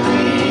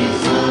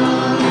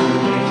resign.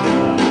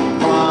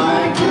 My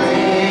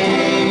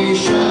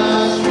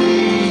gracious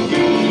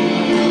Redeemer,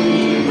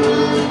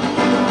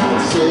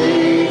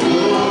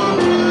 Savior,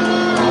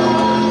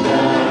 on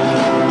thine.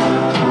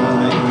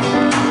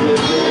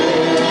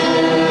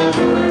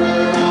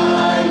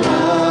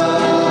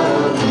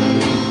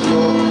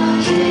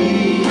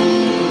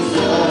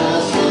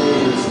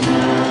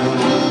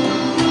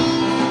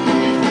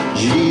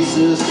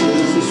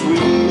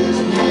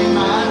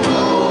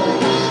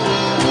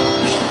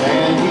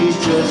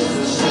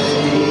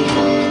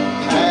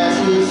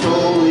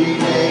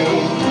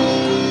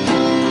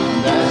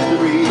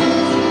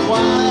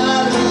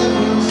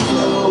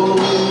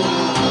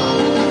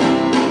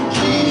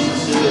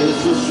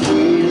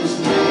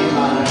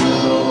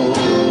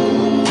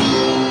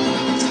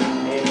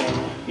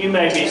 You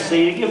may be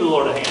seated. Give the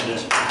Lord a hand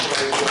this morning.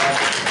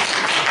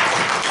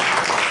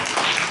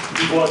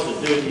 He wants to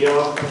do the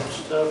offering and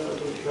stuff. Let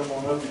me come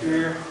on up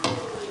here.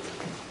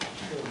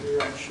 Over here,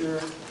 I'm sure.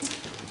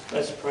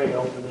 Let's pray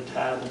over the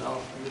tithe and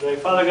offering today.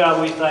 Father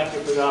God, we thank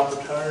you for the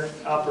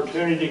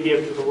opportunity to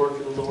give to the work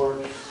of the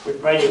Lord. We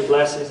pray your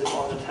blessings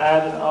upon the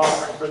tithe and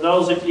offering for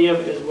those that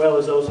give as well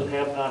as those that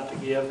have not to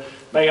give.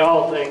 May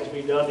all things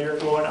be done to your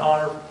glory and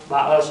honor by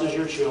us as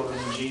your children.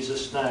 In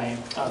Jesus' name,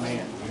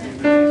 amen.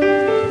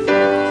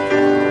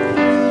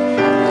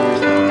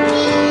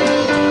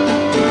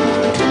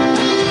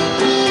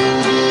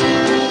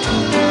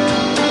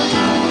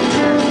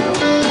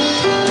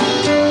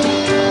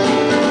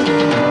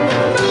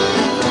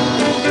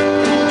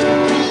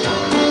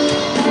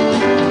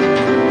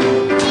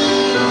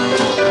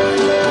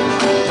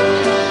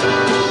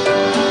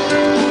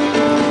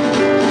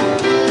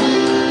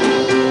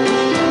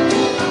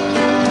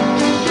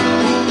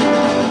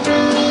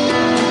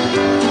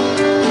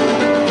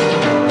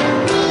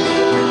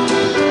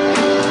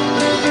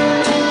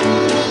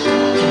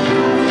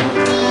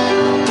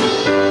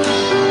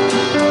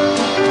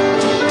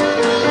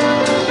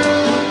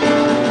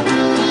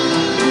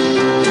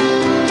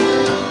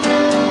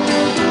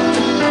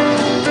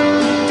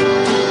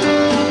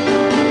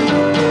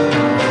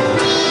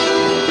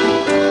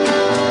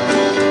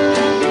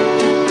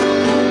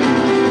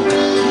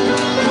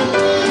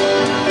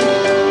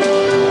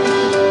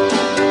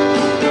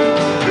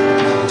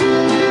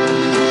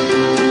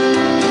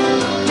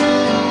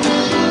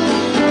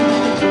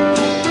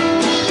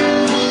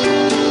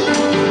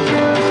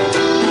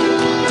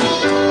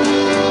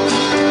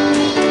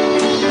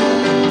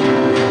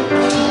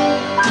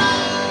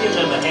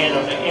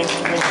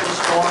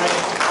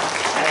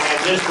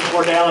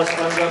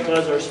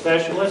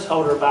 Let's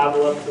hold our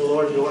Bible up to the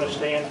Lord. If you want to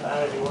stand,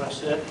 fine. If you want to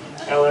sit,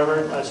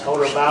 however, let's hold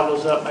our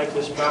Bibles up. Make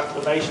this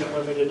proclamation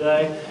with me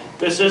today.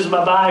 This is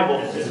my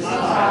Bible.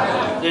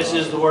 This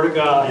is the Word of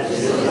God.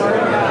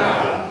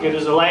 It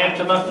is a lamp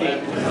to my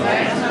feet.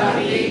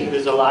 It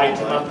is a light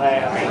to my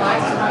path.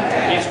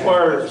 These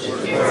words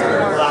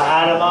will I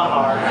hide in my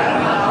heart,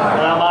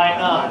 that I might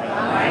not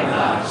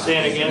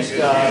sin against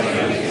God.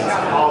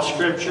 All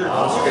Scripture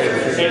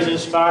is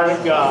inspired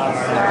of God.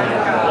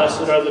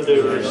 Blessed are the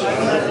doers,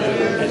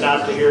 and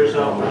not the hearers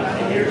only.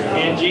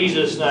 In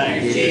Jesus'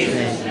 name,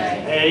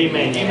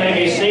 amen. You may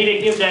be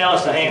seated. Give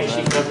Dallas a hand as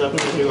she comes up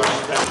to do our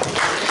stuff.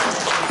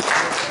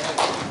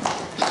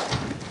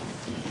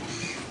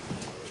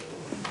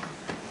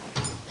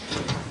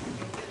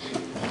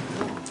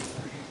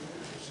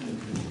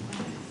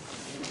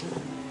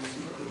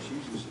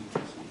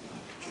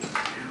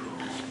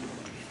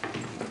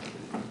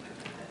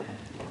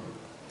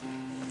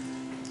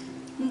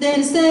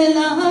 Desde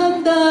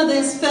land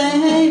is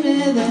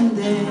faded and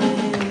dead,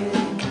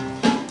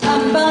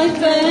 and by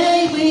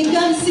faith we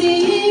can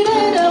see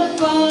it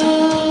afar,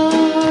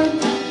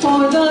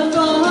 for the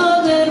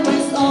Father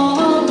was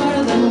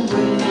over the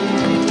way.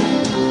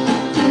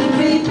 He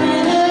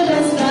prepared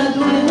us that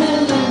dwell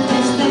in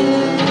His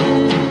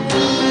stead,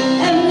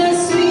 and the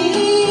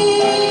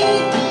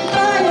sweet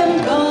by and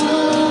by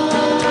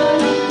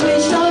we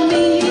shall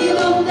meet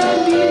on the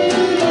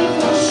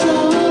beautiful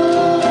shore.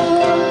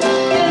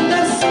 And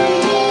the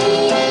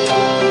sweet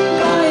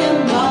by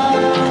and by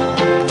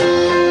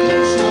we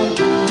shall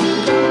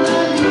meet on the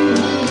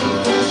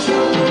beautiful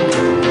shore.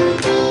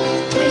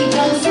 We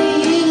can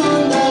sing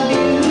on the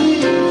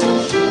beautiful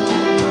shore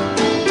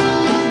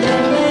the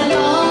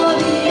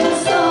melodious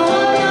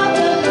song of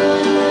the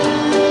blessed,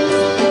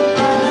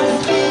 and the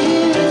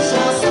Spirit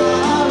shall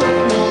sorrow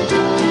no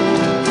more.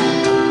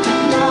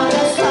 Not a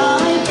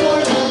sign for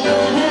the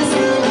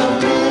blessing of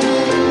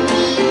rain,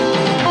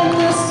 and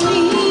the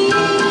sweet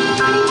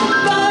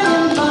by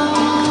and by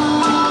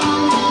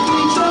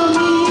we shall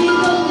meet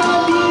on the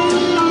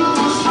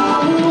beautiful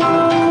shore.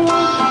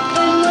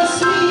 And the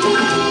sweet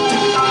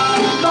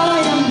by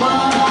and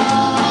by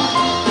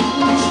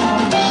we shall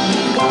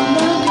meet on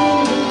the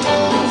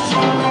beautiful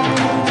shore.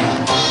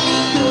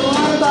 To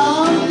our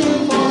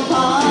bountiful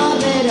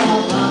Father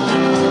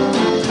above,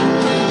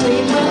 we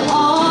will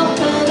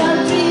offer our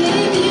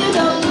tribute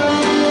of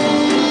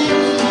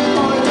praise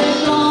for the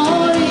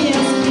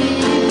glorious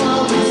gift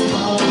of His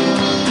love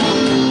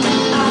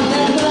and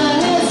the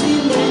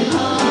blessing they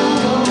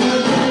have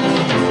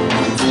ordained.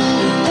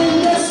 And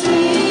the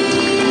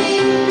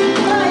sweet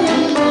by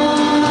and by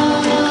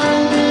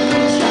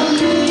we shall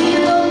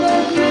meet on the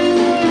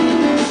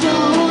beautiful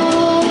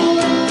shore.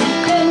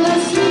 And the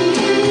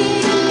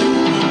sweet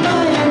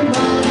by and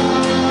by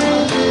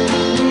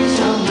we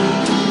shall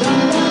meet on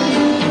the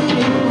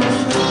beautiful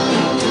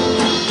shore.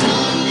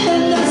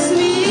 And the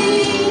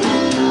sweet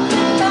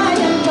by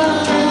and by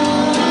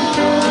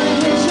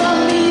we shall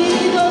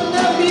meet on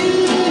the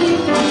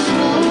beautiful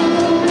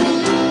shore.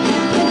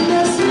 And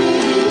the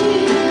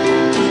sweet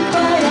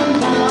by and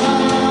by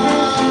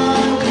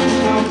we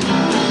shall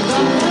meet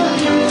on the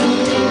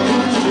beautiful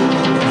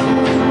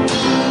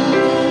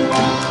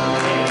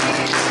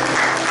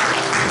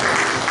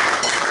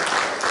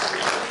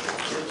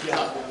Good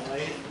job, young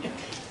lady.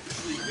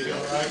 Be all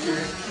right. We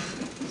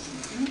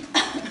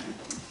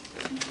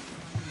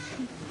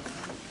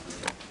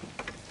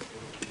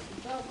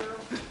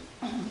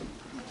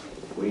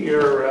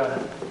are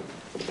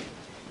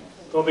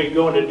going to be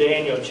going to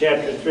Daniel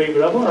chapter 3,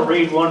 but I want to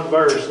read one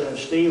verse, and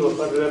Steve will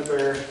put it up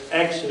there.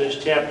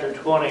 Exodus chapter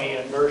 20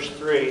 and verse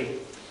 3.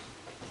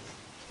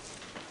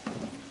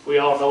 We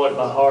all know it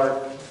by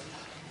heart.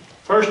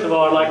 First of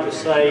all, I'd like to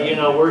say, you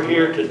know, we're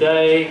here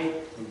today,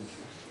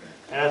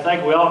 and I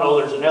think we all know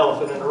there's an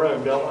elephant in the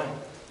room, don't we?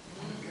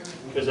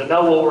 Because I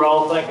know what we're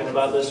all thinking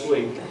about this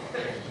week.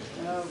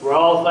 We're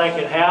all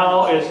thinking,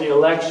 how is the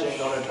election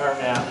going to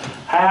turn out?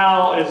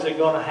 How is it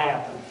going to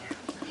happen?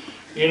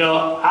 You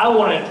know, I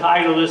want to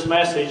entitle this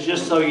message,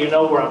 just so you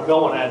know where I'm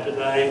going at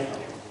today,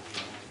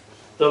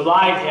 The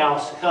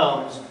Lighthouse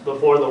Comes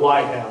Before the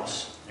White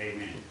House.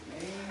 Amen.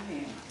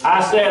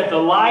 I said the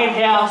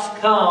lighthouse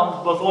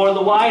comes before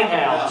the White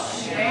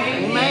House.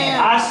 Amen.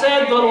 I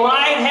said the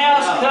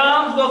lighthouse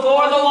comes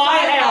before the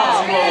White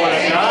House.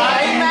 Glory to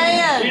God.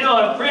 Amen. You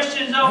know, if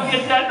Christians don't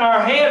get that in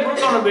our head, we're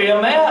going to be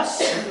a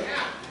mess.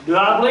 Do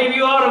I believe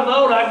you ought to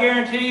vote? I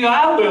guarantee you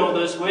I will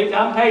this week.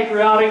 I'm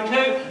patriotic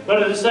too,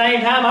 but at the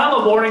same time, I'm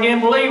a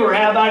born-again believer.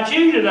 How about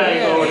you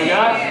today, glory to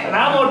God? And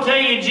I'm going to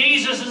tell you,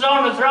 Jesus is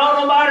on the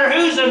throne no matter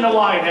who's in the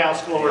White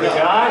House, glory to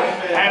God.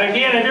 And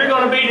again, if you're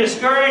going to be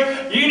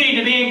discouraged, you need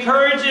to be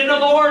encouraged in the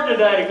Lord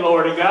today,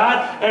 glory to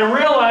God, and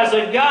realize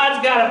that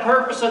God's got a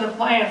purpose and a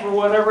plan for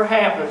whatever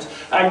happens.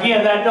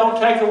 Again, that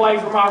don't take away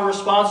from our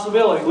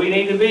responsibility. We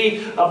need to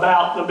be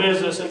about the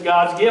business that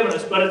God's given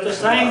us, but at the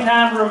same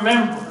time,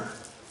 remember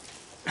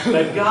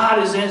that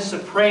God is in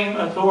supreme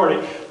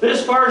authority.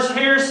 This verse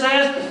here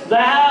says,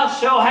 thou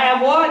shalt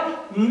have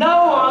what?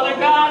 No other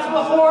gods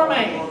before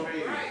me.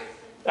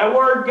 That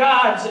word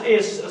gods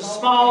is a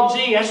small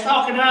g. That's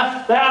talking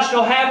about thou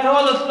shalt have no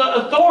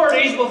other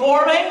authorities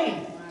before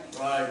me.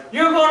 Right.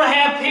 You're going to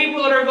have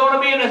people that are going to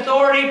be in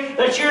authority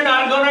that you're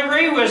not going to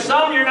agree with.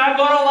 Some you're not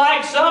going to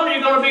like. Some you're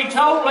going to be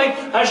totally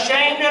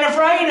ashamed and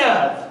afraid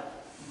of.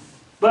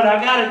 But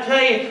I got to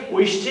tell you,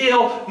 we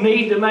still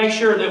need to make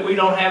sure that we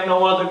don't have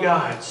no other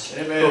gods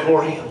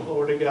before Him,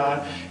 Lord to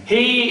God.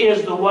 He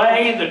is the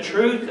way, the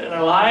truth, and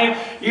the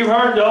life. You've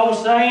heard the old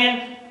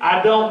saying,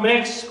 I don't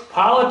mix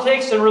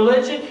politics and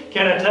religion.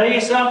 Can I tell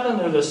you something?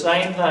 They're the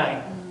same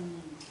thing.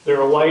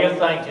 They're a way of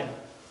thinking.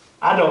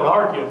 I don't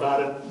argue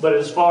about it, but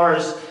as far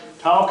as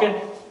talking,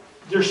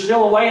 there's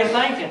still a way of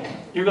thinking.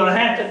 You're going to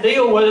have to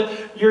deal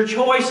with your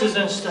choices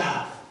and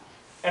stuff.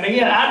 And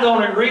again, I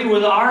don't agree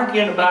with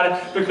arguing about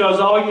it, because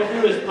all you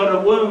do is put a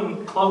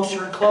wound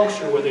closer and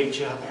closer with each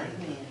other.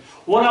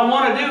 What I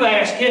want to do,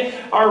 ask you,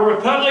 are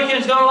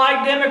Republicans going to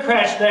like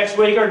Democrats next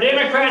week? Are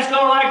Democrats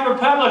going to like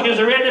Republicans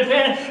or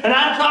independent? And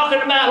I'm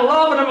talking about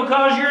loving them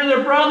because you're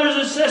their brothers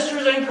and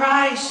sisters in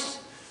Christ.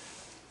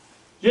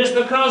 Just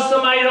because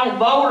somebody don't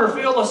vote or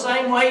feel the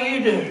same way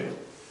you do.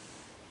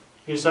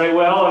 You say,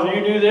 well, if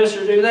you do this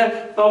or do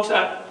that, folks,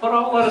 I put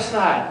all that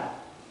aside.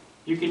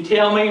 You can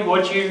tell me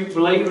what you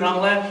believe and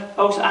all that.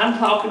 Folks, I'm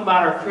talking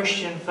about our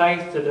Christian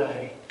faith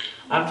today.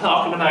 I'm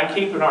talking about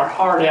keeping our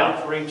heart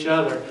out for each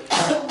other.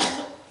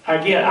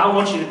 Again, I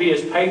want you to be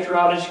as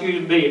patriotic as you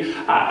can be.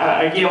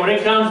 Again, when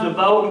it comes to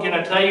voting, can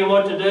I tell you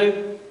what to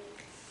do?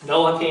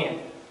 No, I can't.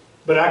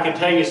 But I can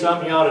tell you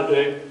something you ought to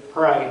do.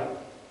 Pray.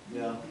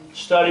 Yeah.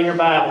 Study your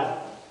Bible.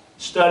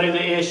 Study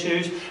the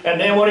issues.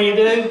 And then what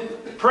do?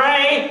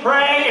 Pray,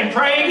 pray, and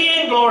pray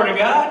again. Glory to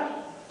God.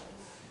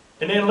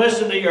 And then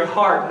listen to your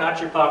heart,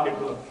 not your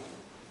pocketbook.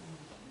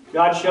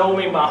 God, show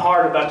me my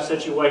heart about the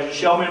situation.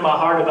 Show me my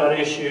heart about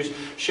issues.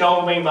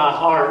 Show me my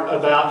heart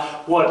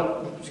about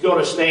what's going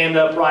to stand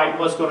up right,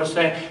 what's going to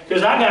stand.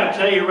 Because I got to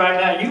tell you right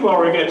now, you've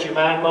already got your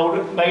mind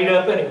made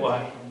up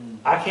anyway.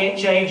 I can't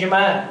change your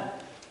mind.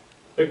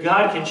 But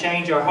God can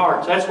change our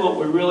hearts. That's what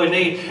we really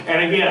need.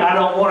 And again, I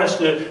don't want us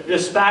to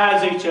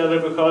despise each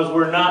other because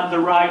we're not the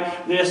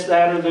right this,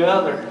 that, or the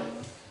other.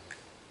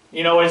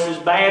 You know, it's as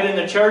bad in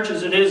the church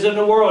as it is in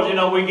the world. You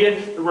know, we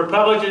get the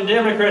Republicans and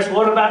Democrats.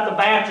 What about the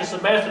Baptists,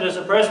 the Methodists,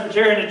 the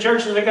Presbyterian, the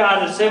Churches of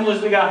God, the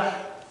Assemblies of God?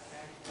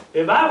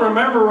 If I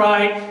remember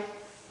right,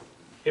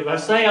 if I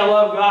say I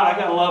love God, I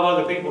got to love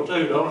other people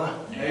too, don't I?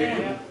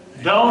 Amen.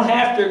 Don't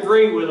have to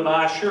agree with them,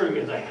 I assure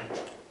you that.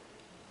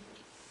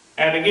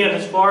 And again,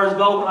 as far as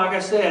voting, like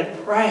I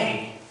said,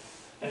 pray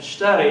and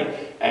study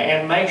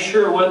and make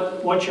sure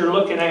what you're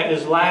looking at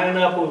is lining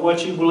up with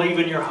what you believe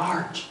in your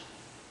heart.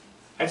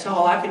 That's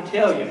all I can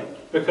tell you,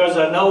 because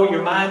I know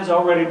your mind's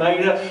already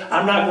made up.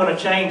 I'm not going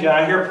to change it.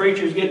 I hear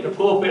preachers get in the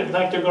pulpit and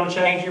think they're going to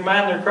change your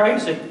mind. They're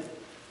crazy.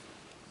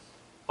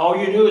 All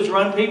you do is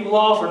run people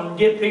off and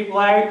get people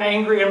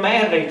angry and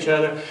mad at each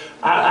other.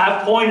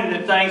 I've pointed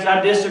at things I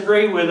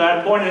disagree with.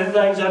 I've pointed at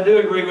things I do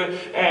agree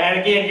with.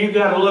 And again, you've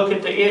got to look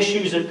at the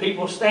issues that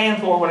people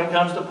stand for when it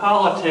comes to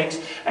politics.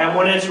 And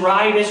when it's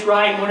right, it's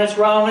right. When it's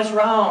wrong, it's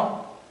wrong.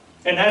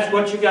 And that's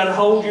what you've got to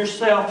hold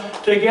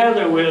yourself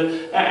together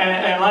with.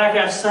 And like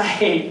I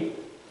say,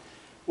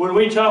 when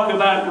we talk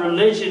about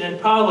religion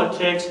and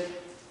politics,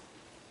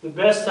 the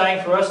best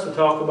thing for us to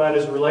talk about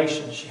is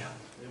relationship.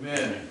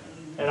 Amen.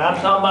 And I'm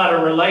talking about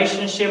a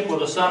relationship with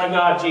the Son of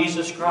God,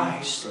 Jesus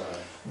Christ.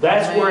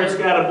 That's where it's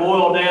got to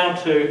boil down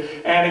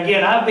to. And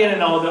again, I've been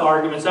in all the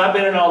arguments. I've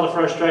been in all the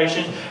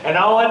frustrations. And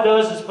all it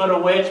does is put a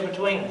wedge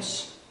between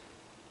us.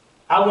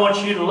 I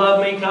want you to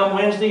love me come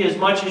Wednesday as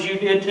much as you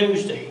did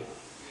Tuesday.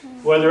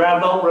 Whether I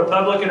vote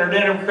Republican or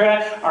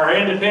Democrat or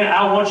Independent,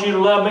 I want you to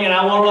love me and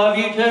I want to love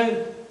you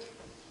too.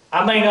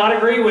 I may not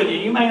agree with you.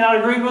 You may not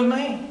agree with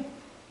me.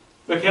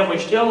 But can we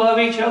still love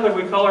each other if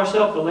we call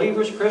ourselves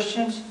believers,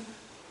 Christians?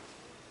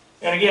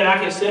 And again, I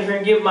can sit here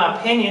and give my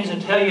opinions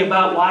and tell you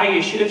about why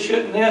you should,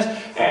 shouldn't this.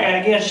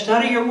 And again,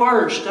 study your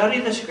words. Study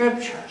the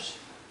Scriptures.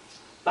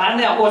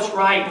 Find out what's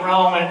right and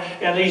wrong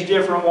and these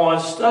different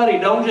ones. Study.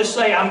 Don't just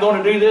say, I'm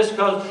going to do this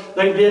because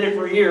they did it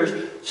for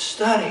years.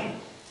 Study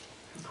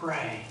and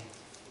pray.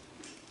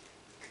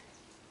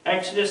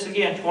 Exodus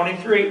again, 20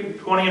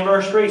 and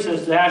verse 3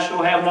 says, Thou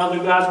shalt have no other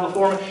gods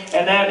before me.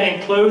 And that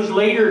includes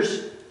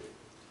leaders.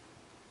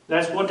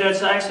 That's what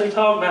that's actually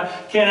talking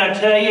about. Can I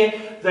tell you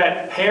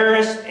that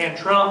Harris and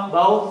Trump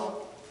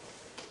both,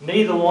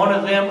 neither one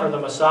of them are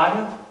the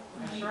Messiah?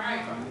 That's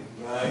right.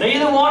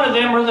 Neither one of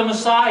them are the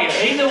Messiah.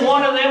 Neither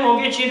one of them will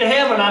get you to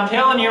heaven. I'm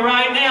telling you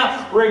right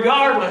now,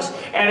 regardless.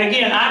 And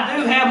again, I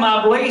do have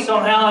my beliefs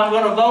on how I'm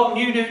going to vote, and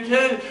you do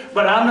too.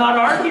 But I'm not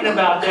arguing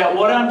about that.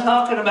 What I'm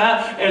talking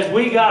about is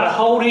we got to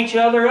hold each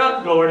other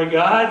up, glory to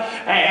God.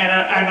 And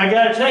I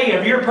got to tell you,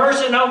 if your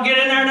person don't get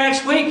in there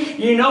next week,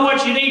 you know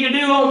what you need to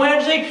do on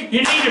Wednesday?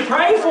 You need to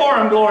pray for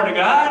them, glory to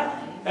God.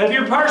 If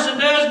your person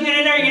does get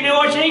in there, you know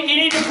what you need? You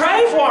need to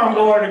pray for them,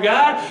 glory to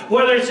God.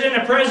 Whether it's in the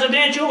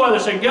presidential, whether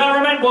it's in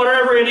government,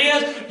 whatever it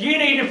is, you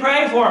need to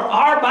pray for them.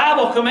 Our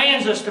Bible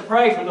commands us to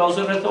pray for those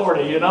in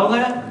authority. You know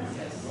that?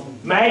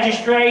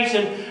 Magistrates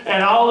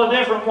and all the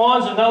different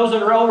ones and those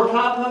that are over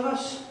top of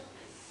us.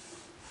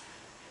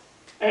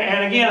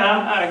 And again,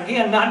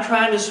 I'm not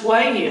trying to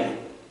sway you. Like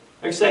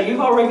I say, you've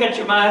already got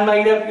your mind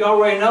made up. You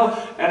already know.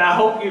 And I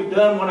hope you've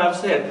done what I've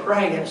said.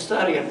 Pray and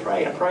study and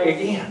pray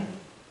again.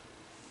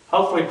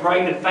 Hopefully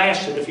prayed and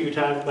fasted a few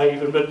times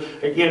maybe, but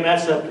again,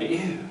 that's up to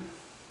you.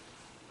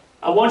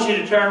 I want you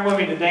to turn with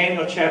me to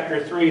Daniel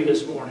chapter 3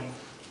 this morning.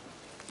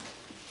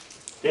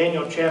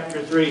 Daniel chapter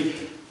 3.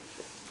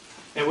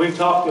 And we've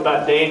talked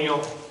about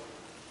Daniel,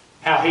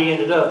 how he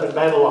ended up in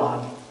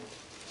Babylon.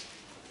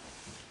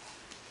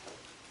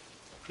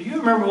 Do you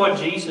remember what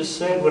Jesus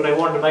said when they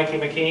wanted to make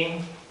him a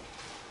king?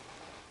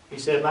 He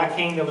said, my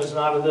kingdom is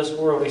not of this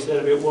world. He said,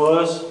 if it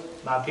was,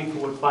 my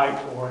people would fight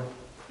for it.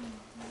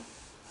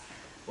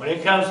 When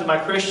it comes to my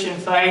Christian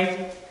faith,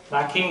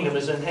 my kingdom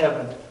is in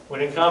heaven. When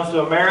it comes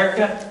to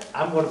America,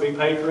 I'm going to be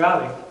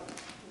patriotic.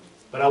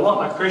 But I want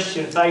my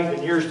Christian faith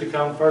and yours to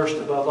come first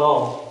above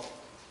all.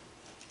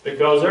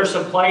 Because there's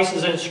some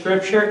places in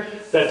Scripture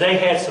that they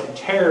had some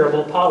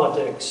terrible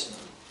politics.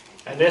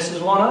 And this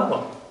is one of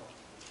them.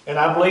 And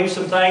I believe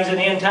some things in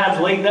the end times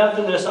leading up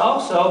to this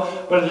also,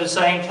 but at the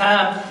same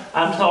time,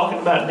 I'm talking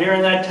about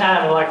during that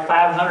time, like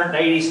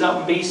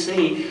 580-something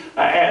BC,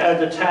 at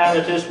the time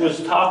that this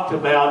was talked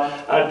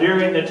about,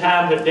 during the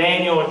time that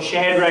Daniel and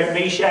Shadrach,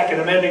 Meshach, and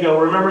Abednego,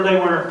 remember they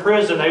were in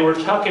prison, they were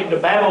tucked into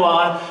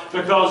Babylon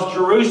because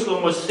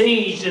Jerusalem was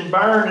sieged and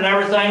burned and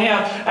everything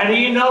else. And do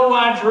you know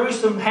why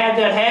Jerusalem had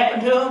that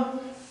happen to them?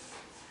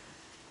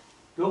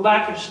 Go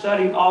back and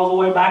study all the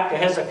way back to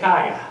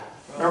Hezekiah.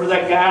 Remember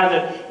that guy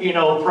that,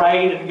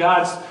 prayed and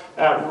God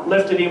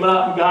lifted him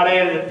up and God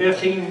added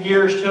 15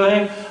 years to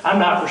him? I'm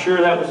not for sure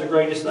that was the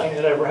greatest thing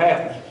that ever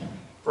happened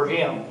for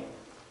him.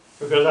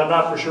 Because I'm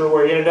not for sure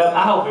where he ended up.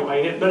 I hope he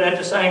made it. But at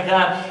the same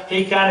time,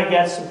 he kind of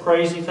got some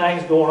crazy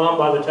things going on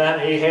by the time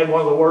he had one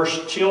of the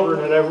worst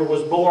children that ever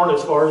was born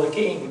as far as a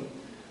king.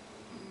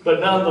 But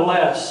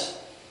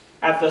nonetheless,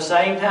 at the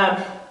same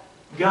time,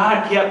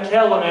 God kept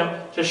telling him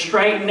to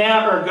straighten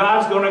out or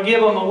God's going to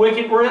give him a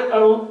wicked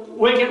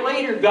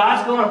leader.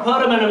 God's going to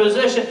put him in a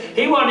position.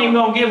 He wasn't even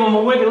going to give him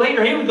a wicked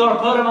leader. He was going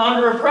to put him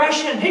under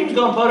oppression. He was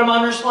going to put him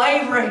under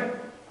slavery.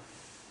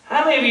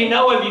 How many of you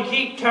know if you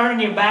keep turning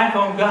your back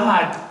on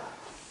God,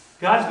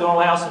 God's going to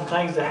allow some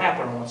things to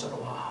happen once in a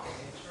while.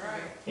 That's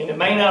right. And it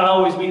may not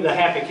always be the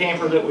happy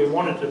camper that we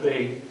want it to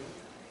be.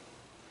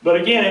 But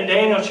again, in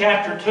Daniel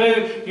chapter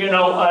 2,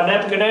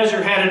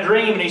 Nebuchadnezzar had a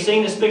dream and he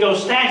seen this big old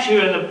statue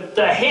and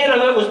the head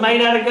of it was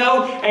made out of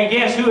gold. And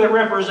guess who it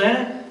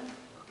represented?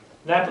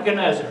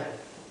 Nebuchadnezzar.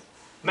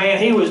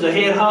 Man, he was the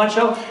head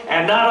honcho.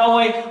 And not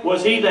only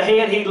was he the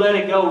head, he let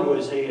it go to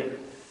his head.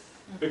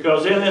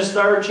 Because in this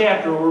 3rd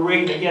chapter we're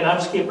reading, again,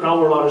 I'm skipping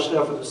over a lot of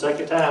stuff for the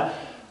second time.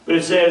 But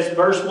it says,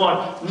 verse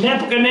 1,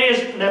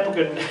 Nebuchadnezzar.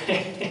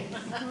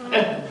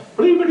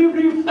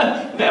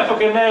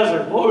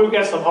 Boy, we've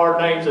got some hard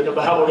names in the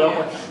Bible, don't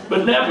we?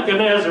 But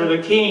Nebuchadnezzar, the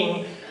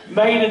king,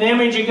 made an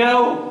image of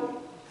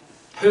gold,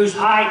 whose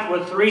height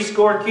was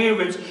 70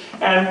 cubits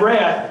and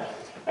breadth.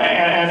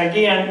 And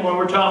again, when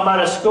we're talking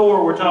about a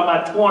score, we're talking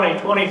about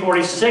 20,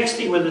 40,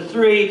 60 with a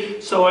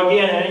 3. So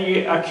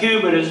again, a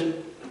cubit is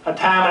a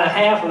time and a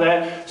half of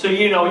that. So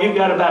you've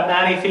got about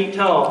 90 feet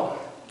tall.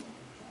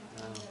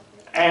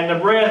 And the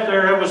breadth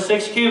there, it was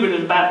 6 cubits,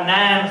 is about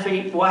 9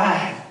 feet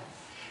wide.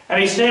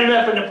 And he set it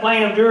up in the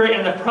plain of Dura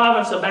in the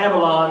province of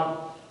Babylon.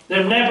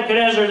 Then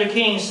Nebuchadnezzar the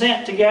king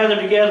sent to gather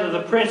together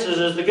the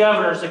princes, the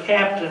governors, the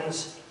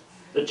captains,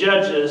 the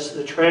judges,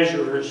 the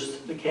treasurers,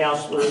 the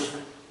counselors,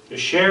 the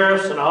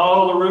sheriffs, and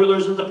all the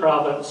rulers of the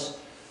province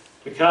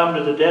to come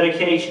to the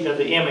dedication of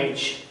the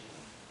image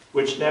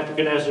which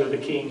Nebuchadnezzar the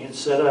king had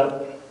set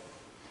up.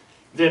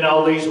 Then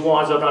all these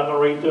ones, I'm not going to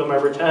read through them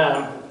every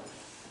time.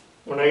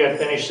 When they got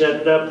finished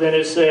setting it up, then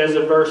it says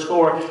in verse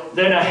 4,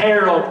 Then a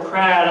herald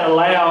cried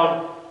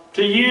aloud,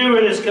 To you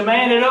it is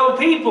commanded, O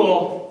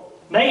people,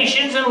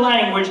 nations and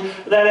language,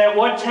 that at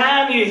what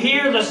time you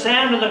hear the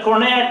sound of the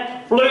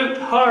cornet, flute,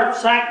 harp,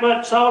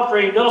 sackbut,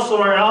 psaltery,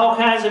 dulcimer, and all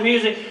kinds of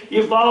music,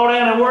 you fall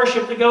down and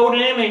worship the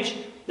golden image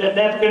that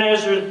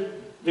Nebuchadnezzar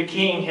the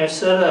king has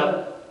set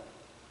up.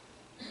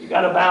 You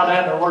got to bow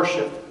down and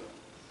worship.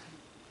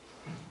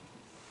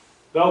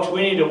 Folks,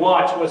 we need to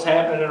watch what's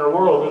happening in our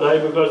world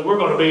today, because we're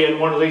going to be in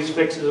one of these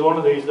fixes one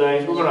of these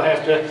days. We're going to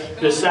have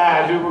to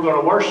decide who we're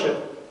going to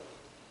worship.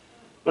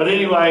 But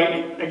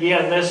anyway,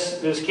 again,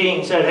 this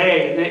king said,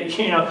 hey,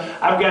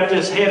 I've got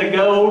this head of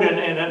gold,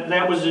 and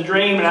that was the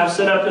dream, and I've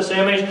set up this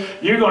image.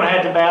 You're going to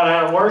have to bow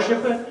down and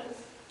worship it.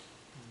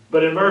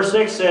 But in verse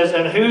 6 says,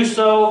 And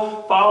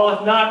whoso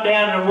falleth not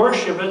down and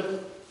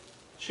worshipeth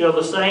shall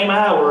the same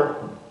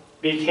hour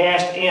be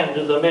cast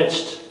into the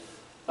midst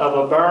of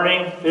a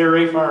burning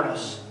fiery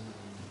furnace.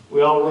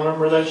 We all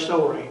remember that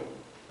story.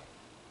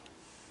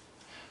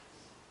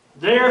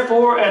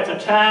 Therefore, at the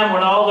time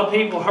when all the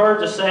people heard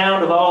the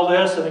sound of all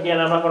this, and again,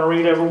 I'm not going to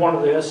read every one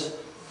of this,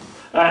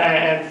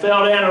 and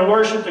fell down and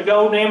worshipped the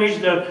golden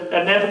image that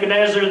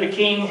Nebuchadnezzar the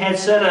king had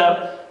set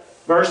up.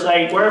 Verse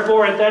 8,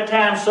 Wherefore at that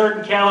time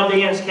certain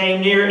Chaldeans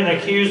came near and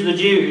accused the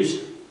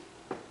Jews.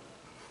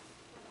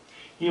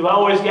 You've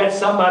always got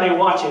somebody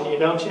watching you,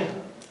 don't you?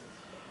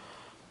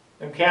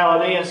 Them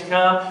Chaldeans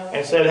come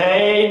and said,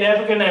 Hey,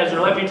 Nebuchadnezzar,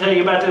 let me tell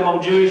you about them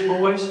old Jewish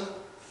boys.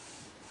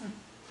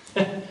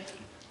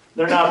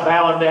 They're not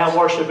bowing down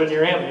worshiping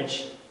your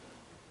image.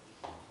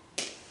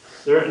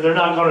 They're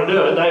not going to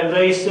do it.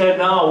 They said,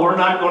 no, we're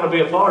not going to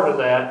be a part of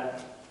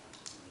that.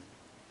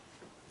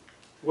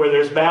 Where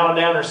there's bowing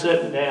down or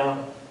sitting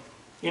down.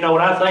 You know,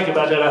 when I think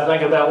about that, I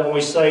think about when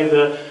we say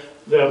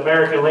the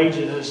American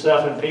Legion and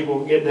stuff, and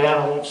people get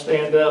down and won't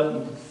stand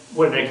up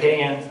when they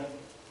can.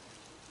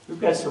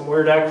 We've got some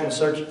weird acting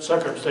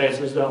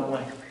circumstances, don't we?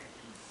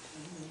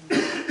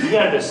 You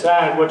got to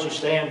decide what you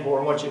stand for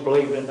and what you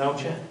believe in,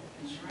 don't you?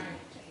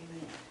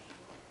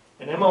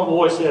 And them old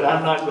boys said,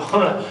 I'm not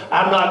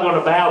going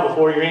to bow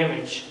before your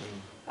image.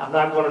 I'm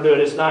not going to do it.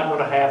 It's not going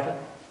to happen.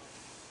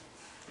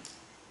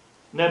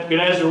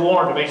 Nebuchadnezzar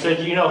warned him. He said,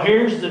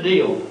 here's the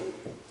deal.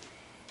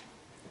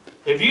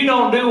 If you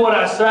don't do what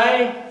I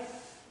say,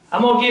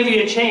 I'm going to give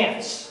you a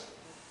chance.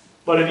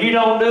 But if you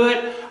don't do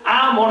it,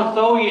 I'm going to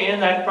throw you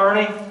in that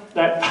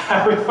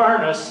fiery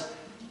furnace.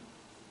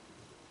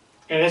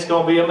 And it's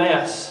going to be a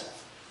mess.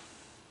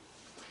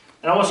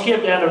 And I'm going to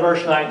skip down to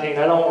verse 19.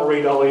 I don't want to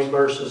read all these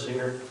verses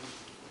here.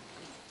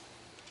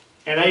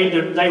 And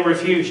they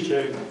refused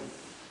to.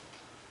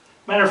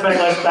 Matter of fact,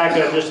 let's back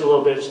up just a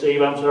little bit, Steve.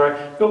 I'm sorry.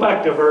 Go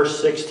back to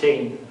verse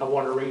 16. I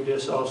want to read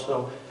this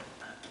also.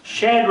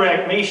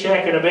 Shadrach,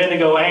 Meshach, and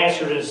Abednego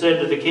answered and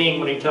said to the king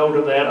when he told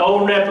him that,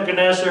 O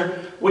Nebuchadnezzar,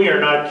 we are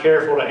not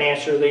careful to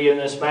answer thee in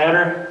this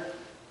matter.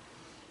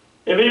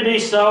 If it be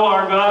so,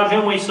 our God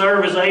whom we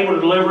serve is able to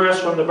deliver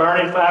us from the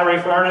burning fiery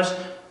furnace,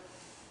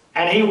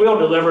 and he will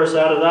deliver us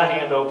out of thy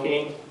hand, O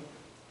king.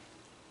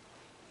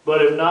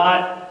 But if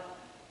not,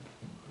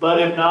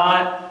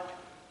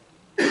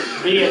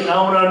 be it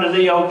known unto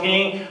thee, O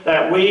king,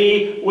 that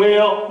we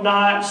will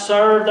not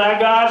serve thy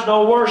gods,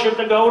 nor worship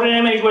the golden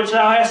image which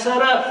thou hast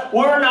set up.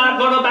 We're not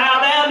going to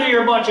bow down to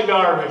your bunch of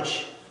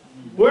garbage.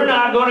 We're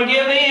not going to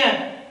give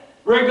in.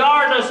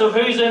 Regardless of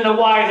who's in the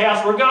White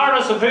House,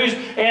 regardless of who's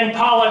in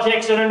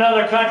politics in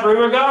another country,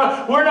 we're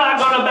not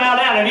going to bow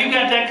down. Have you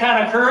got that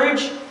kind of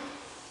courage?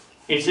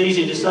 It's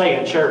easy to say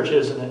in church,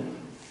 isn't it?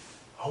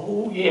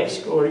 Oh,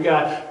 yes, glory to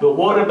God. But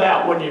what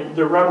about when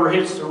the rubber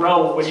hits the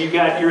road, when you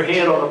got your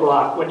head on the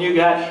block, when you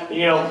got,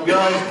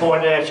 guns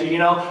pointed at you?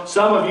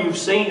 Some of you have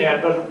seen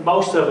that, but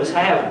most of us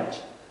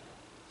haven't.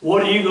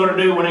 What are you going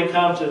to do when it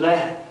comes to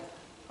that?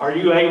 Are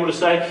you able to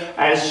say,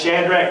 as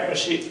Shadrach,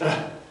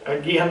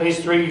 again, these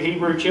three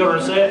Hebrew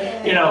children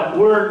said,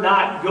 we're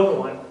not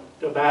going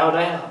to bow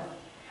down.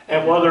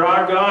 And whether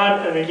our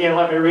God, and again,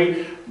 let me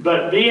read,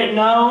 but be it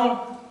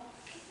known,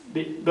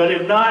 but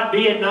if not,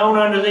 be it known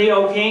unto thee,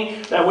 O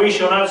king, that we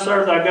shall not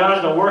serve thy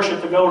gods, nor worship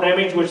the golden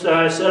image which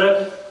thou hast set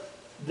up.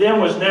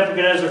 Then was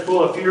Nebuchadnezzar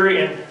full of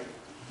fury, and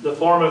the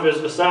form of his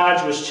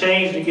visage was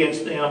changed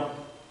against them.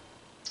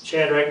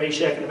 Shadrach,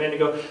 Meshach, and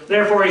Abednego.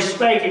 Therefore he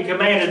spake and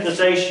commanded that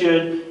they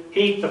should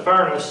heat the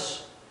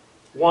furnace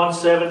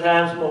 7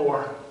 times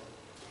more.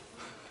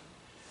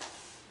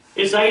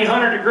 It's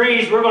 800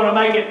 degrees. We're going to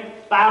make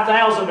it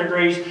 5,000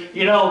 degrees.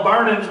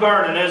 Burning's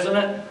burning, isn't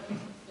it?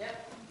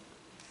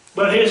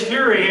 But his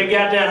fury had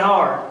got that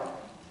hard.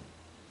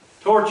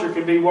 Torture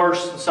can be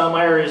worse in some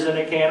areas than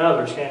it can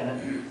others, can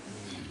it?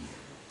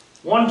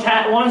 One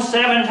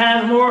 7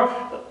 times more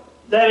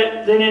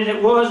than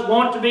it was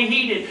wont to be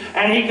heated.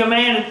 And he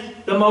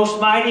commanded the most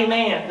mighty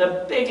man,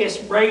 the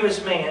biggest,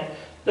 bravest man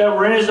that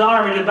were in his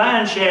army to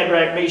bind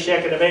Shadrach,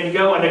 Meshach, and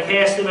Abednego and to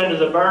cast them into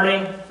the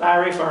burning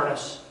fiery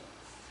furnace.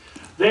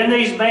 Then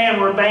these men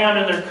were bound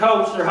in their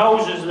coats, their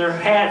hoses, their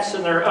hats,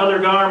 and their other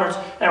garments,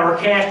 and were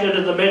cast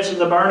into the midst of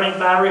the burning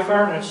fiery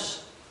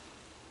furnace.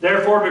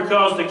 Therefore,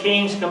 because the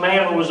king's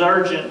commandment was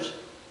urgent,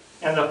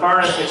 and the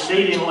furnace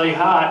exceedingly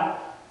hot,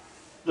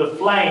 the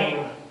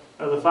flame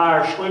of the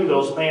fire slew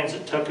those men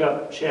that took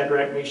up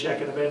Shadrach,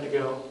 Meshach, and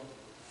Abednego.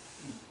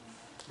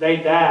 They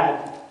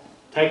died,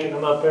 taking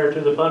them up there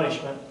to the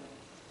punishment.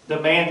 The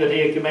man that he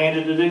had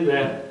commanded to do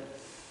that.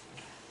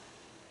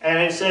 And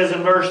it says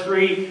in verse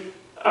 3,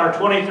 or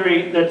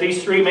 23, that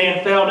these 3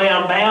 men fell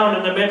down bound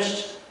in the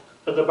midst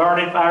of the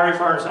burning fiery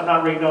furnace. I'm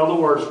not reading all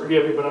the words,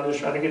 forgive me, but I'm just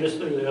trying to get us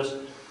through this.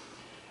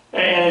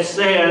 And it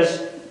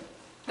says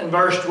in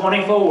verse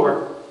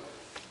 24,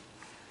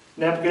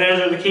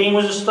 Nebuchadnezzar the king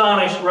was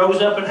astonished,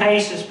 rose up in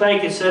haste and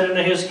spake and said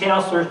unto his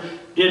counselors,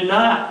 did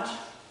not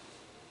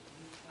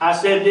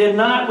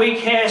we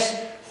cast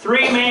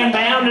 3 men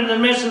bound in the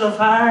midst of the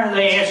fire? And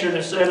they answered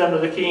and said unto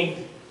the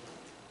king,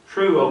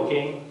 true, O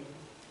king.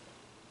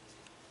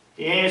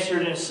 He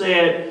answered and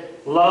said,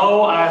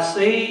 lo, I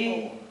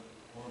see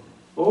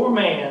 4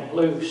 men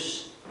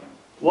loose,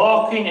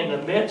 walking in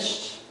the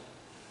midst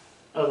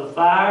of the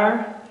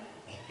fire,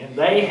 and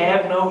they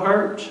have no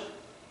hurt.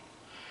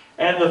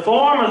 And the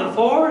form of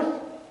the 4th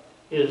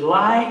is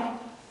like,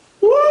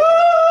 woo!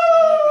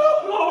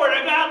 Glory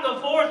to God,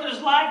 the 4th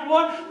is like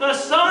what? The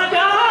Son of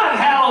God.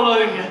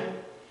 Hallelujah.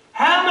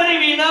 How many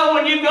of you know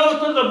when you go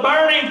through the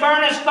burning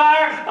furnace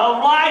fire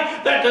of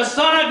life that the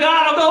Son of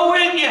God will go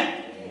with you?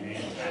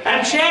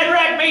 And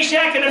Shadrach,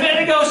 Meshach, and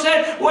Abednego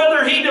said,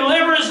 whether he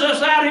delivers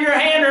us out of your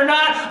hand or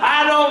not,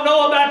 I don't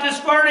know about this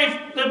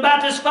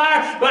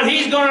fire, but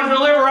he's going to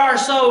deliver our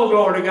soul,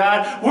 glory to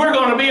God. We're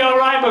going to be all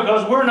right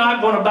because we're not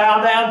going to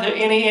bow down to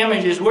any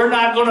images. We're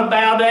not going to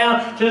bow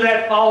down to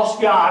that false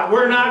god.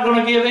 We're not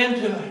going to give in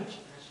to it.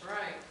 That's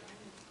right.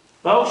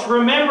 Folks,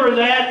 remember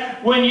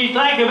that when you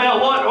think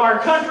about what our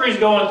country's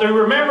going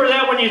through. Remember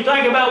that when you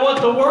think about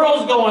what the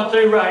world's going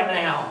through right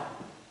now.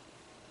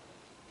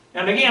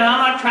 And again, I'm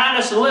not trying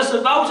to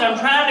solicit votes. I'm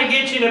trying to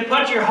get you to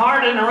put your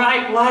heart in the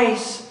right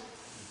place.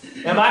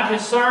 Am I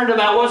concerned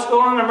about what's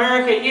going on in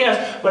America?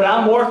 Yes. But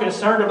I'm more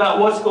concerned about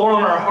what's going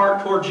on in our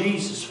heart toward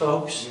Jesus,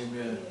 folks.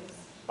 Amen.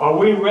 Are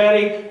we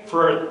ready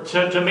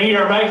to meet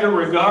our Maker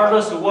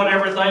regardless of what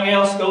everything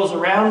else goes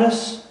around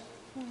us?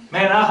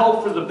 Man, I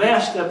hope for the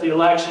best at the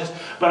elections,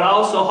 but I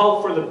also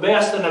hope for the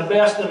best and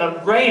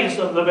the greatest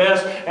of the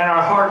best in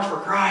our hearts for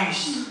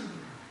Christ.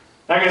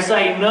 Like I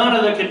say, none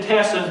of the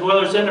contestants,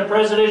 whether it's in the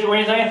presidential or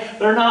anything,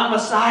 they're not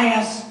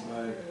messiahs.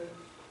 Right.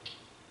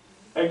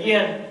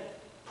 Again,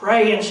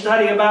 pray and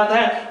study about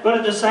that. But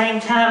at the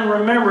same time,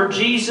 remember,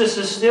 Jesus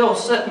is still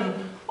sitting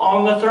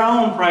on the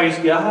throne, praise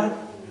God.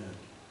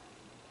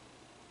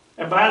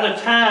 And by the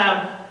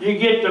time you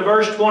get to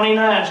verse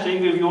 29,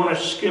 Steve, if you want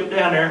to skip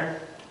down there,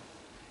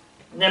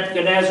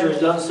 Nebuchadnezzar has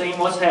done seen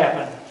what's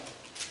happened.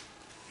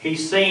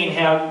 He's seen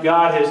how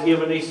God has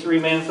given these 3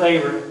 men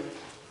favor.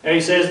 And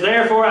he says,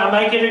 therefore I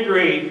make it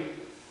agreed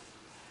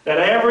that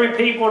every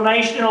people,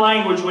 nation, and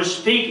language which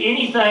speak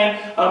anything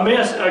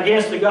amiss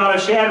against the God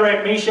of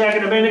Shadrach, Meshach,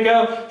 and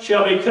Abednego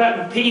shall be cut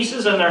in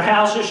pieces, and their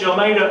houses shall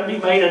be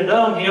made a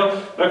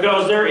dunghill,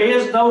 because there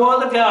is no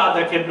other God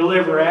that can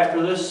deliver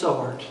after this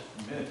sort.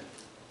 Amen.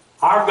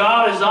 Our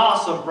God is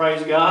awesome,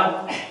 praise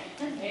God.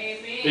 Amen.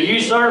 Do you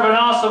serve an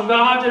awesome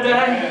God today?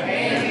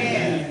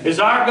 Amen. Is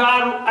our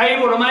God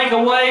able to make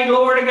a way,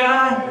 glory to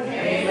God?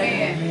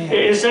 Amen.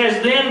 It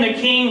says, then the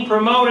king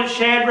promoted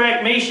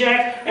Shadrach,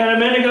 Meshach, and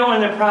Abednego in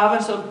the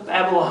province of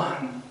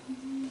Babylon.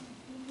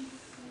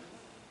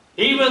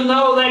 Even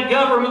though that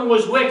government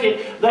was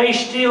wicked, they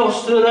still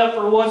stood up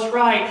for what's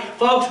right.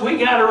 Folks, we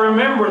got to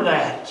remember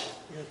that.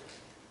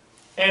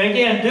 And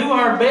again, do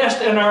our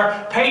best in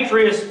our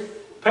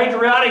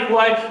patriotic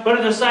way, but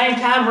at the same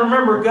time,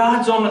 remember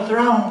God's on the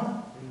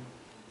throne.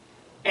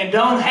 And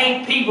don't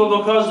hate people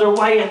because their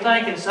way of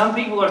thinking. Some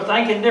people are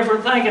thinking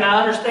different thinking.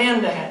 I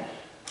understand that.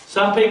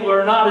 Some people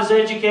are not as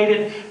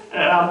educated,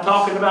 and I'm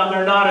talking about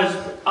they're not as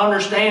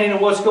understanding of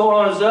what's going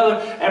on as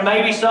others. And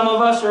maybe some of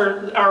us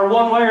are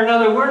one way or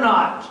another, we're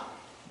not.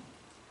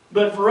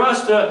 But for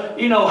us to,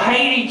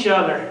 hate each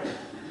other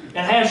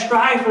and have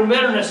strife and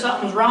bitterness,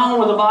 something's wrong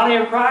with the body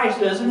of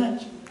Christ, isn't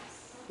it?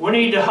 We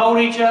need to hold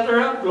each other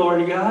up,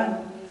 glory to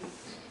God.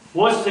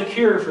 What's the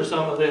cure for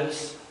some of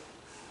this?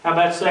 How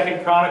about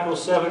 2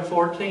 Chronicles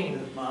 7:14?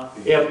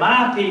 If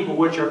my people,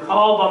 which are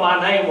called by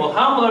my name, will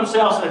humble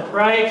themselves and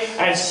pray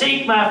and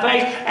seek my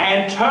face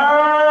and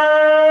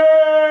turn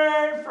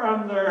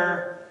from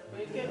their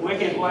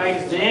wicked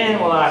ways, then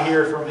will I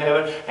hear from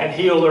heaven and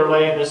heal their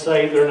land and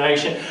save their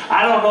nation.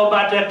 I don't know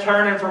about that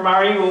turning from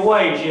our evil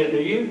ways yet,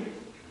 do you?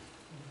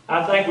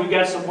 I think we've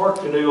got some work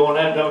to do on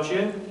that, don't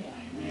you?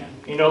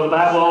 You know, the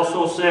Bible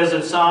also says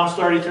in Psalms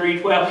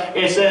 33:12,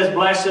 it says,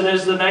 blessed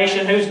is the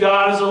nation whose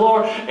God is the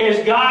Lord.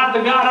 Is God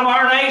the God of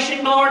our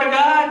nation? Glory to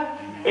God.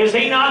 Is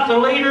He not the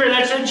leader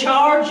that's in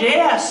charge?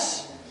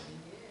 Yes.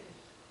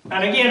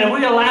 And again, if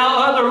we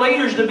allow other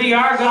leaders to be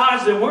our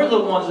gods, then we're the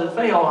ones that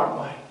fail, aren't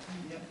we?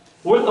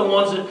 We're the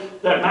ones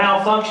that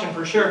malfunction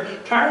for sure.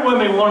 Turn with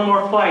me one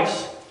more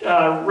place.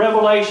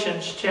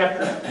 Revelation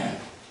chapter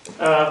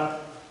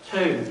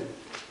 2.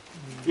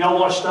 Y'all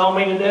want to stone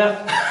me to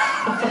death?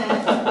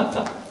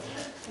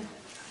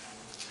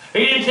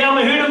 He didn't tell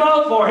me who to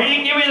vote for. He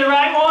didn't give me the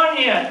right one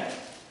yet.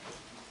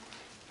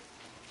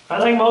 I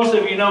think most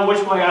of you know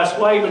which way I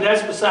sway, but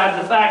that's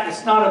beside the fact.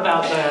 It's not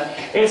about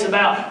that. It's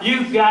about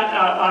you've got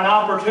an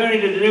opportunity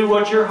to do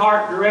what your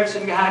heart directs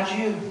and guides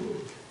you.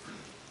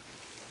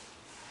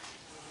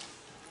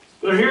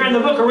 But here in the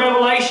book of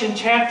Revelation,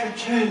 chapter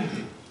 2,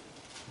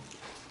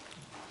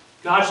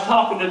 God's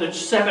talking to the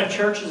 7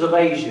 churches of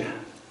Asia.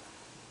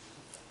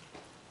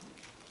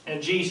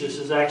 And Jesus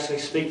is actually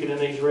speaking in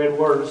these red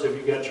words, if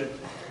you've got your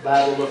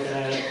Bible looking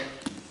at it.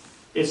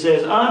 It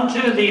says,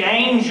 unto the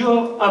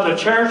angel of the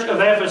church of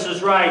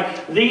Ephesus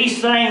write,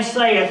 these things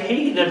saith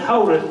he that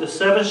holdeth the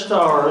 7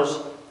 stars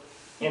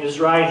in his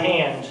right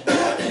hand,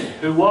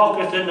 who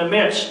walketh in the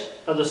midst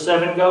of the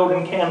 7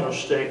 golden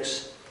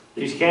candlesticks.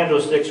 These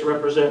candlesticks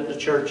represent the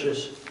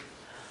churches.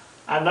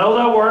 I know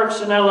thy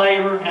works and thy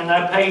labor and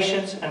thy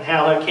patience, and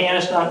how thou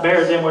canst not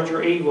bear them which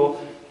are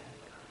evil.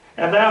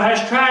 And thou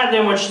hast tried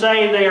them which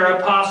say they are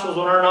apostles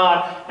and are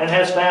not, and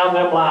hast found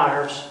them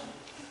liars.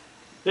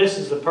 This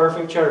is the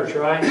perfect church,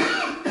 right?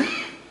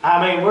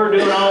 I mean, we're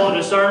doing all the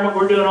discernment.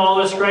 We're doing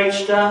all this great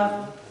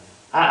stuff.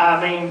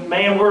 I mean,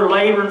 man, we're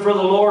laboring for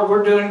the Lord.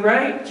 We're doing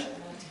great.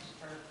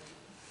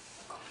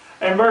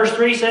 And verse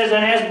 3 says,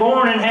 and has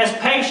borne and has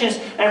patience,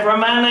 and for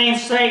my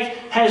name's sake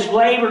has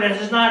labored and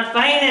has not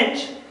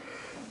fainted.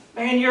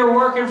 Man, you're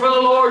working for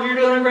the Lord. You're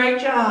doing a great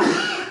job.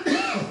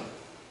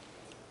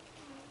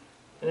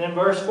 And then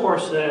verse 4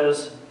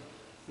 says,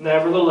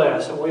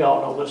 nevertheless, and we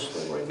all know this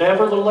story,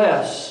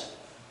 nevertheless,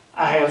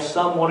 I have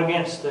somewhat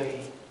against thee.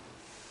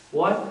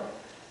 What?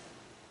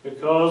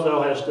 Because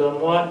thou hast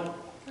done what?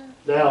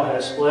 Thou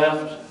hast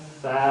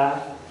left thy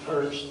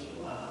first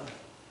love.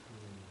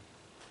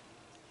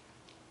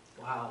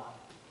 Wow.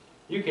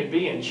 You can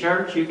be in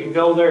church, you can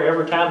go there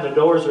every time the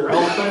doors are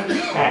open,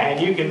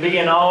 and you can be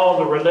in all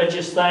the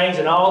religious things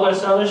and all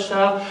this other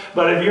stuff,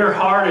 but if your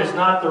heart is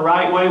not the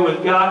right way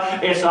with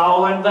God, it's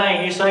all in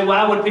vain. You say,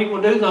 why would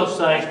people do those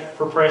things?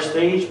 For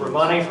prestige, for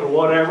money, for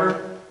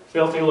whatever.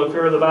 Filthy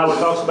lucre, the Bible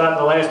talks about in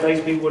the last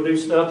days people will do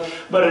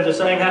stuff. But at the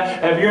same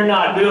time, if you're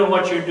not doing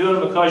what you're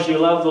doing because you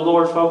love the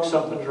Lord, folks,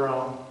 something's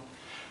wrong.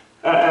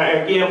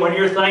 Again, when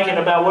you're thinking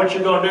about what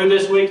you're going to do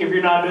this week, if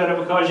you're not doing it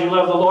because you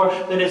love the Lord,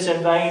 then it's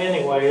in vain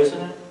anyway, isn't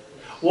it?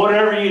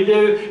 Whatever you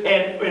do,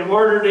 and in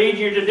word or deed,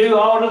 you're to do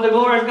all to the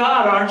glory of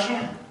God, aren't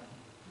you?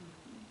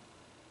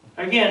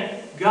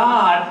 Again,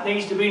 God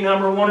needs to be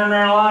number one in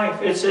our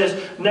life. It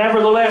says,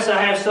 nevertheless,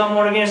 I have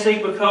somewhat against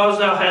thee, because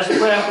thou hast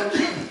left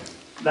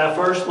thy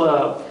first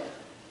love.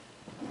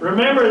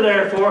 Remember,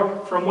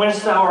 therefore, from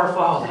whence thou art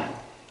fallen.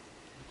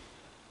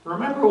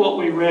 Remember what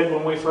we read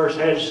when we first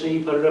had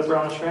Steve put it up there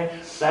on the screen?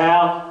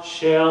 Thou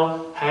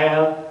shalt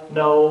have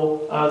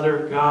no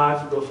other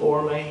gods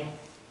before me.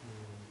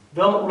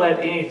 Don't let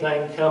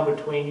anything come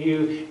between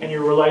you and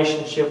your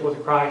relationship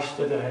with Christ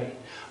today.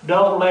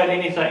 Don't let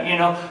anything,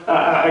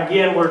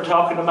 again, we're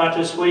talking about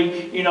this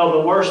week,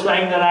 the worst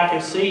thing that I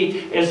can see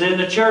is in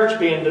the church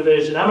being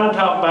division. I'm not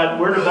talking about,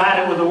 we're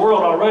divided with the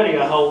world already,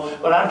 I hope,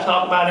 but I'm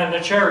talking about in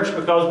the church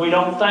because we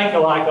don't think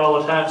alike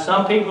all the time.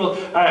 Some people,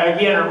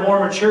 again, are more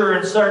mature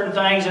in certain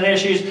things and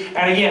issues,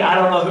 and again, I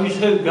don't know who's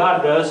who.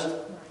 God does.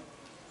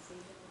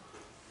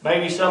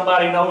 Maybe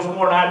somebody knows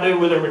more than I do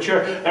with their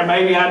mature, and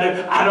maybe I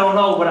do. I don't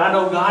know, but I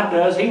know God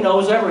does. He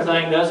knows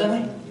everything,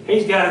 doesn't He?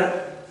 He's got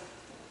it.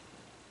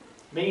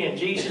 Me and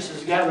Jesus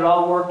has got it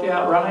all worked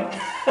out,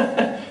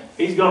 right?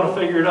 He's going to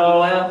figure it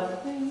all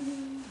out.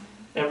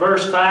 And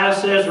verse 5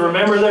 says,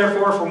 remember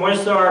therefore from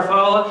whence thou art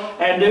fallen,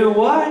 and do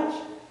what?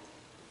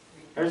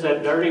 There's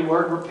that dirty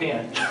word,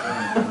 repent.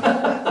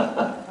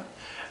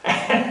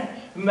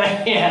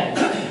 Man,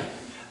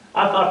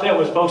 I thought that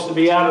was supposed to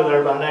be out of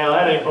there by now.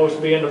 That ain't supposed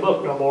to be in the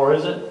book no more,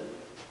 is it?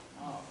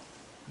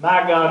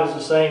 My God is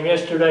the same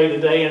yesterday,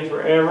 today, and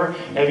forever.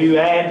 If you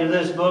add to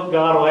this book,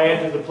 God will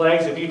add to the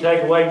plagues. If you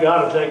take away,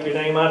 God will take your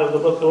name out of the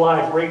book of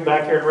life. Read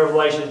back here in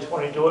Revelation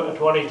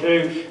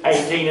 22,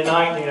 18 and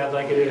 19, I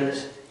think it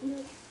is.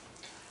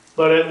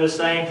 But at the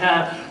same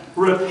time,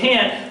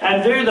 repent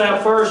and do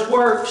thy first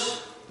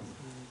works.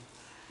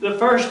 The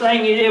first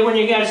thing you did when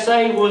you got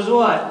saved was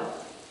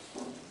what?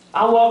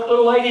 I walked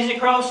little ladies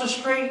across the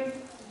street.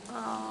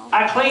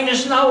 I cleaned the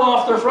snow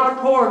off their front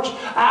porch.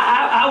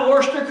 I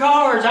washed their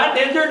cars. I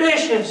did their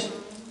dishes.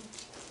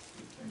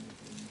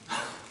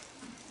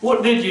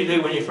 What did you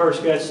do when you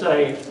first got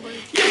saved?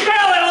 You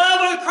fell in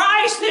love with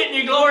Christ, didn't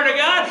you? Glory to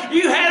God.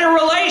 You had a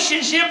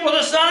relationship with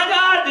the Son of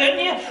God,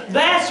 didn't you?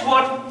 That's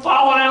what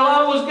falling in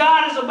love with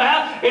God is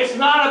about. It's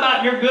not about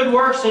out in your good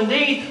works and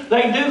deeds,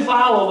 they do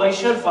follow. They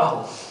should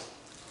follow.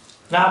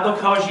 Not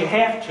because you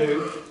have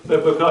to,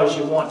 but because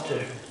you want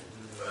to.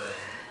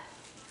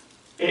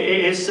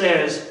 It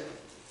says,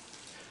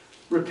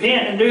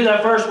 repent and do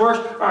thy first works,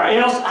 or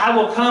else I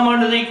will come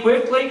unto thee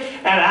quickly,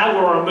 and I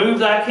will remove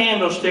thy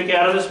candlestick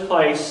out of his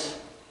place,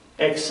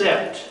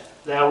 except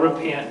thou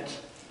repent.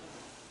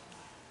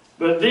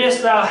 But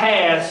this thou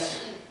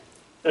hast,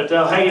 that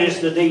thou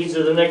hatest the deeds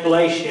of the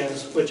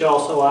Nicolaitans, which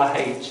also I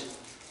hate.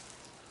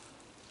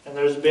 And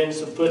there's been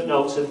some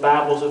footnotes in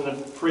Bibles in the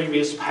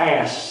previous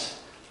past,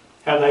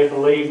 how they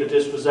believed that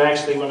this was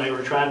actually when they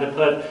were trying to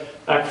put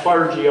a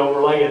clergy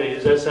over laity.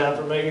 Does that sound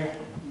familiar?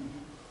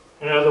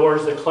 In other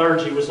words, the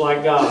clergy was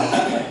like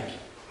God.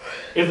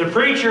 If the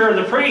preacher or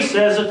the priest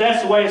says it,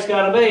 that's the way it's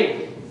got to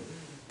be.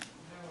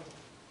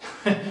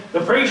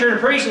 The preacher and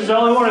the priest is the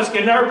only one that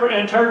can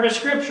interpret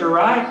Scripture,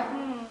 right?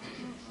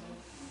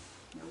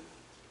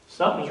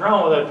 Something's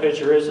wrong with that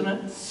picture, isn't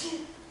it?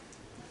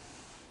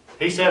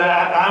 He said,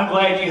 I'm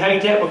glad you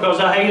hate that because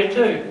I hate it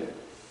too.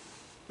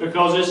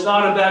 Because it's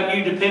not about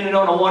you depending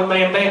on a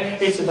one-man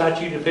band. It's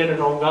about you depending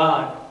on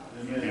God.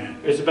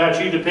 It's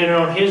about you depending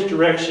on His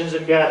directions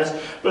and guidance.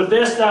 But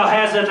this thou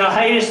hast, that thou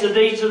hatest the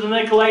deeds of the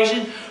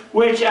Nicolaitans,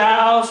 which I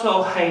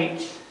also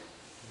hate.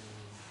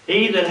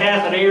 He that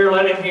hath an ear,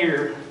 let him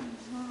hear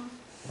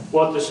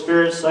what the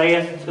Spirit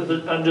saith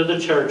unto the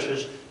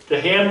churches. To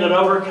him that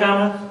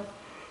overcometh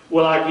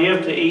will I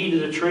give to eat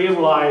of the tree of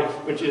life,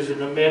 which is in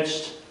the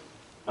midst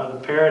of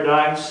the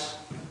paradise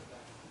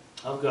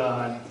of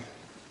God.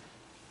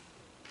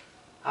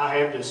 I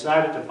have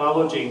decided to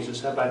follow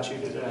Jesus. How about you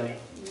today?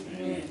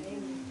 Amen.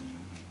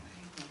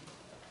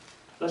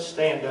 Let's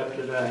stand up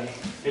today.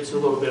 It's a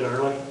little bit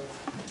early.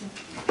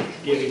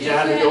 Give you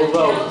time to go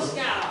vote.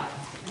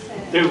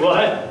 Do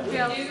what? We do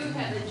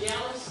have a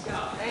jealous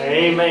God.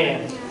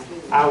 Amen.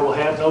 I will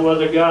have no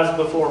other gods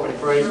before me.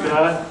 Praise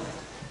God.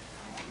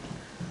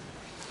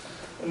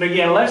 And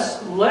again,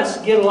 let's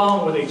get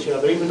along with each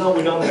other. Even though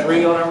we don't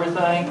agree on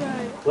everything,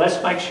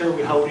 let's make sure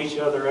we hold each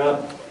other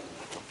up.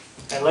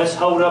 And let's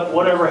hold up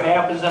whatever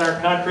happens in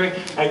our country.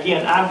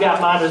 Again, I've got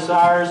my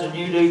desires and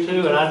you do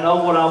too, and I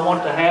know what I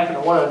want to happen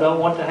and what I don't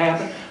want to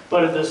happen.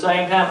 But at the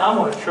same time, I'm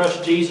going to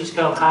trust Jesus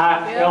come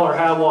hell or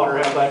high water.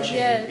 How about you?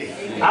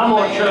 Yes. I'm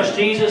going to trust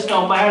Jesus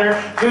no matter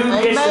who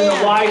gets in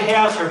the White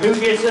House or who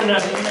gets in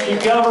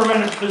the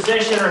government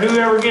position or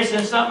whoever gets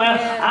in something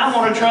else. I'm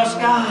going to trust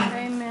God.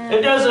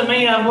 It doesn't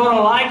mean I'm going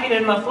to like it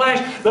in my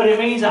flesh, but it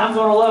means I'm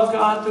going to love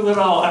God through it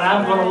all, and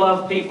I'm going to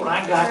love people, and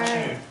I got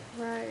to.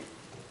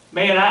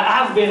 Man,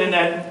 I've been in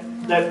that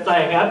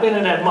thing. I've been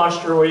in that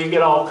monster where you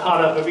get all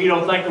caught up. If you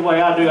don't think the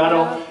way I do, I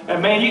don't.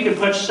 And man, you can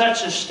put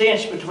such a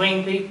stench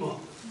between people.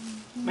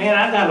 Man,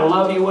 I got to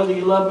love you whether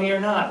you love me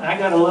or not. And I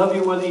got to love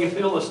you whether you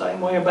feel the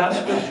same way about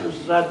Scriptures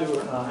as I do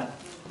or not.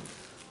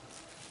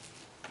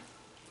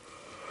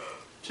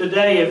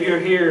 Today, if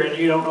you're here and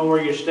you don't know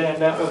where you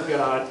stand at with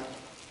God,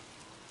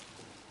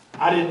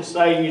 I didn't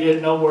say you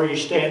didn't know where you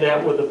stand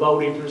at with the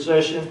voting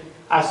procession.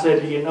 I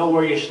said, do you know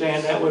where you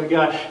stand at with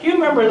God? You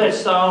remember that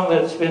song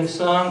that's been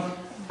sung?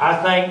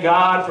 I thank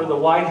God for the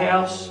White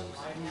House.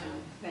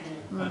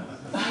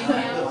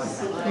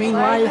 I mean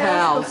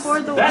Lighthouse.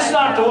 That's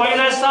not the way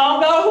that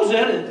song goes,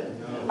 is it?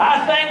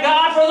 I thank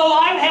God for the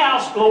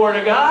Lighthouse, glory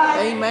to God.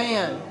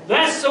 Amen.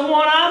 That's the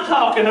one I'm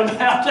talking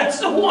about. That's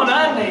the one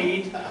I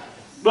need.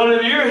 But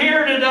if you're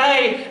here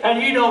today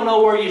and you don't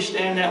know where you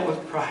stand at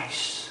with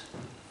Christ,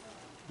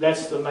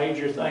 that's the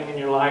major thing in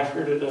your life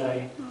here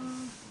today.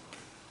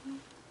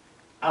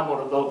 I'm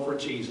going to vote for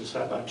Jesus.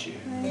 How about you?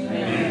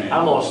 Amen.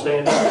 I'm going to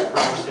stand up for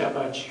Christ. How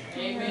about you?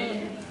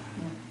 Amen.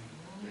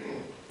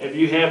 If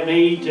you have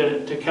need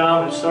to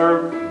come and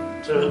serve,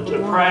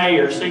 to pray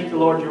or seek the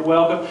Lord, you're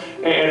welcome.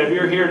 And if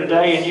you're here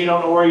today and you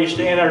don't know where you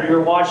stand or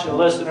you're watching and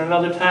listening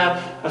another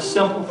time, a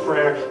simple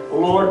prayer.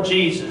 Lord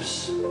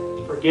Jesus,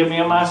 forgive me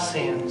of my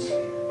sins.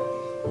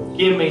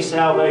 Give me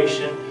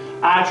salvation.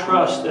 I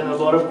trust in the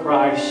blood of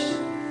Christ.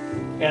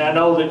 And I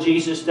know that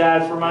Jesus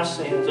died for my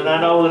sins. And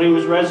I know that He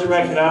was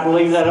resurrected. I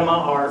believe that in my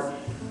heart.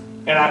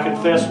 And I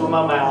confess with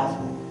my mouth.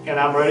 And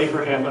I'm ready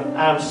for heaven.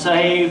 I'm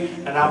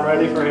saved and I'm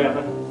ready for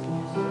heaven.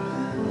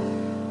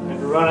 And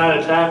to run out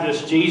of time,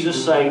 just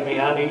Jesus save me.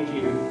 I need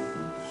you.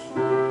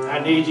 I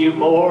need you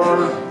more.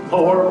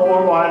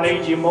 I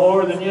need you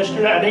more than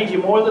yesterday. I need you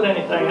more than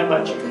anything. How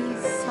about you?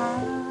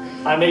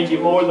 I need you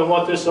more than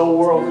what this old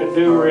world could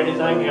do or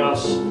anything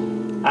else.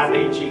 I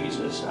need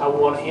Jesus. I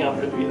want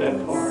Him to be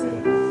that part of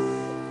it.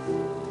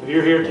 If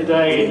you're here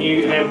today and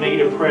you have need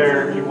of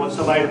prayer, you want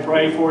somebody to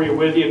pray for you,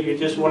 with you, if you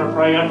just want to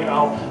pray on your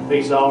own,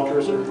 these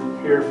altars are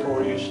here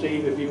for you.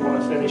 Steve, if you want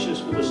to finish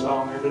us with a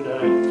song here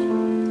today.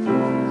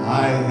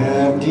 I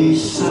have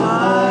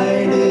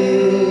decided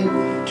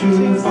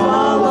to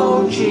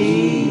follow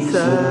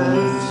Jesus.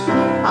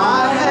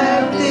 I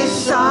have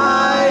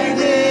decided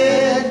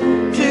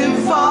to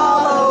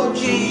follow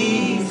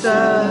Jesus.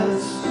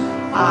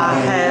 I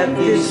have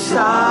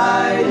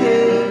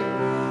decided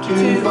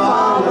to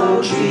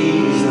follow Jesus.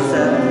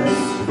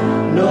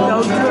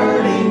 No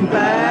turning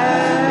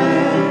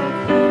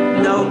back,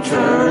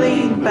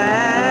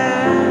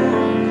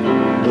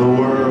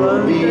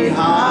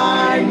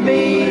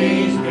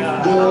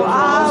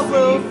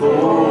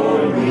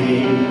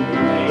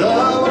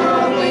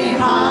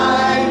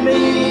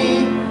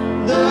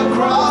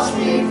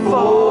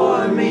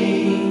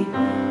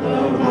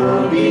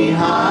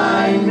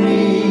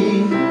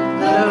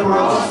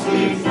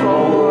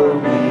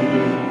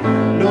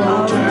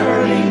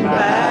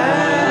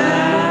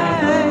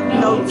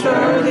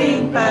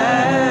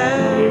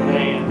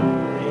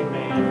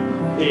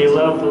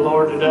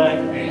 Lord, today?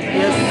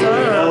 Yes, We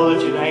sir. know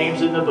that your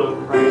name's in the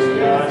book. Praise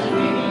God.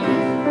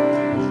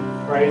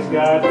 Praise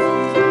God.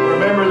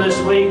 Remember this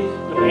week,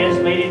 the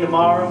men's meeting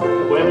tomorrow,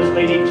 the women's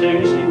meeting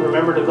Tuesday.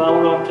 Remember to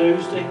vote on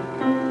Tuesday.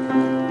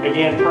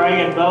 Again,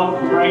 pray and vote,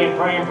 pray and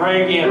pray and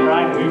pray again,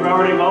 right? If you've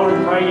already voted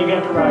and prayed, you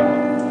got the right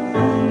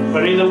one.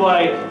 But either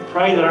way,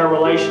 pray that our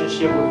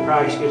relationship with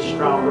Christ gets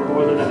stronger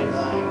more than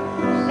anything.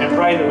 And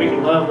pray that we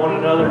can love one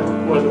another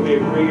whether we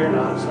agree or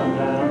not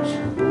sometimes.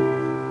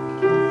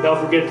 Don't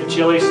forget the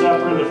chili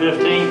supper on the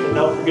 15th, and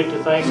don't forget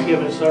the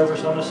Thanksgiving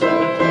service on the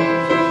 17th.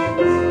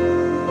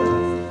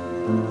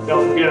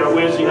 Don't forget our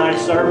Wednesday night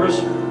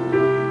service.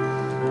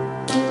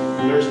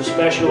 There's a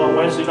special on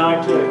Wednesday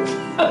night too.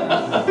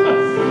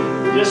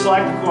 Just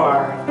like the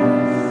choir.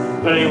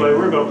 But anyway,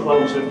 we're going to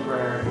close in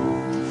prayer.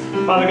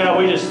 Father God,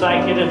 we just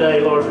thank you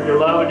today, Lord, for your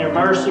love and your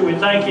mercy. We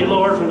thank you,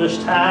 Lord, for this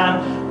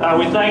time.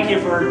 We thank you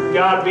for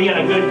God being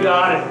a good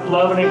God and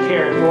loving and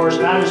caring for us.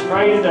 And I just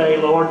pray today,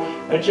 Lord,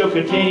 that you'll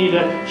continue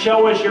to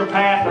show us your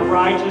path of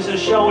righteousness,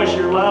 show us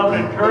your love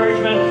and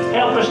encouragement.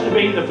 Help us to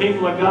be the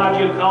people of God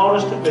you've called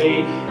us to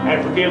be,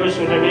 and forgive us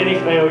of any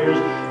failures.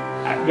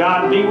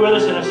 God, be with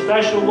us in a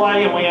special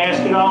way, and we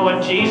ask it all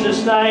in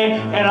Jesus'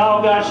 name. And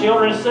all God's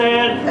children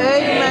said,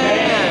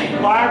 Amen.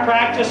 Choir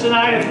practice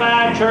tonight at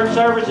 5, church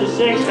service at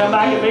 6. Come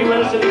back and be with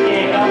us if you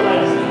can. God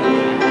bless.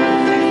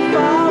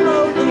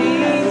 Follow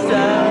Jesus.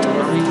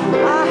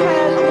 I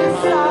have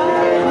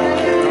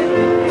decided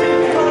to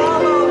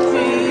follow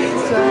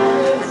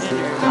Jesus.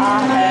 I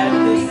have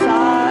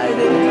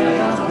decided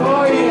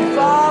for you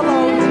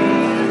follow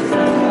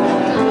Jesus.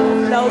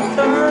 No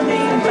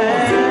turning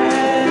back.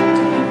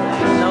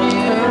 No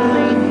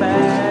turning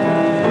back.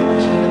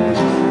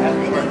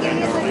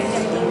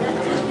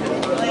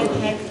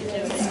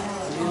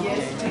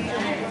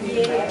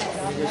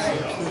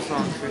 Two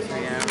songs for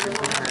 3 hours.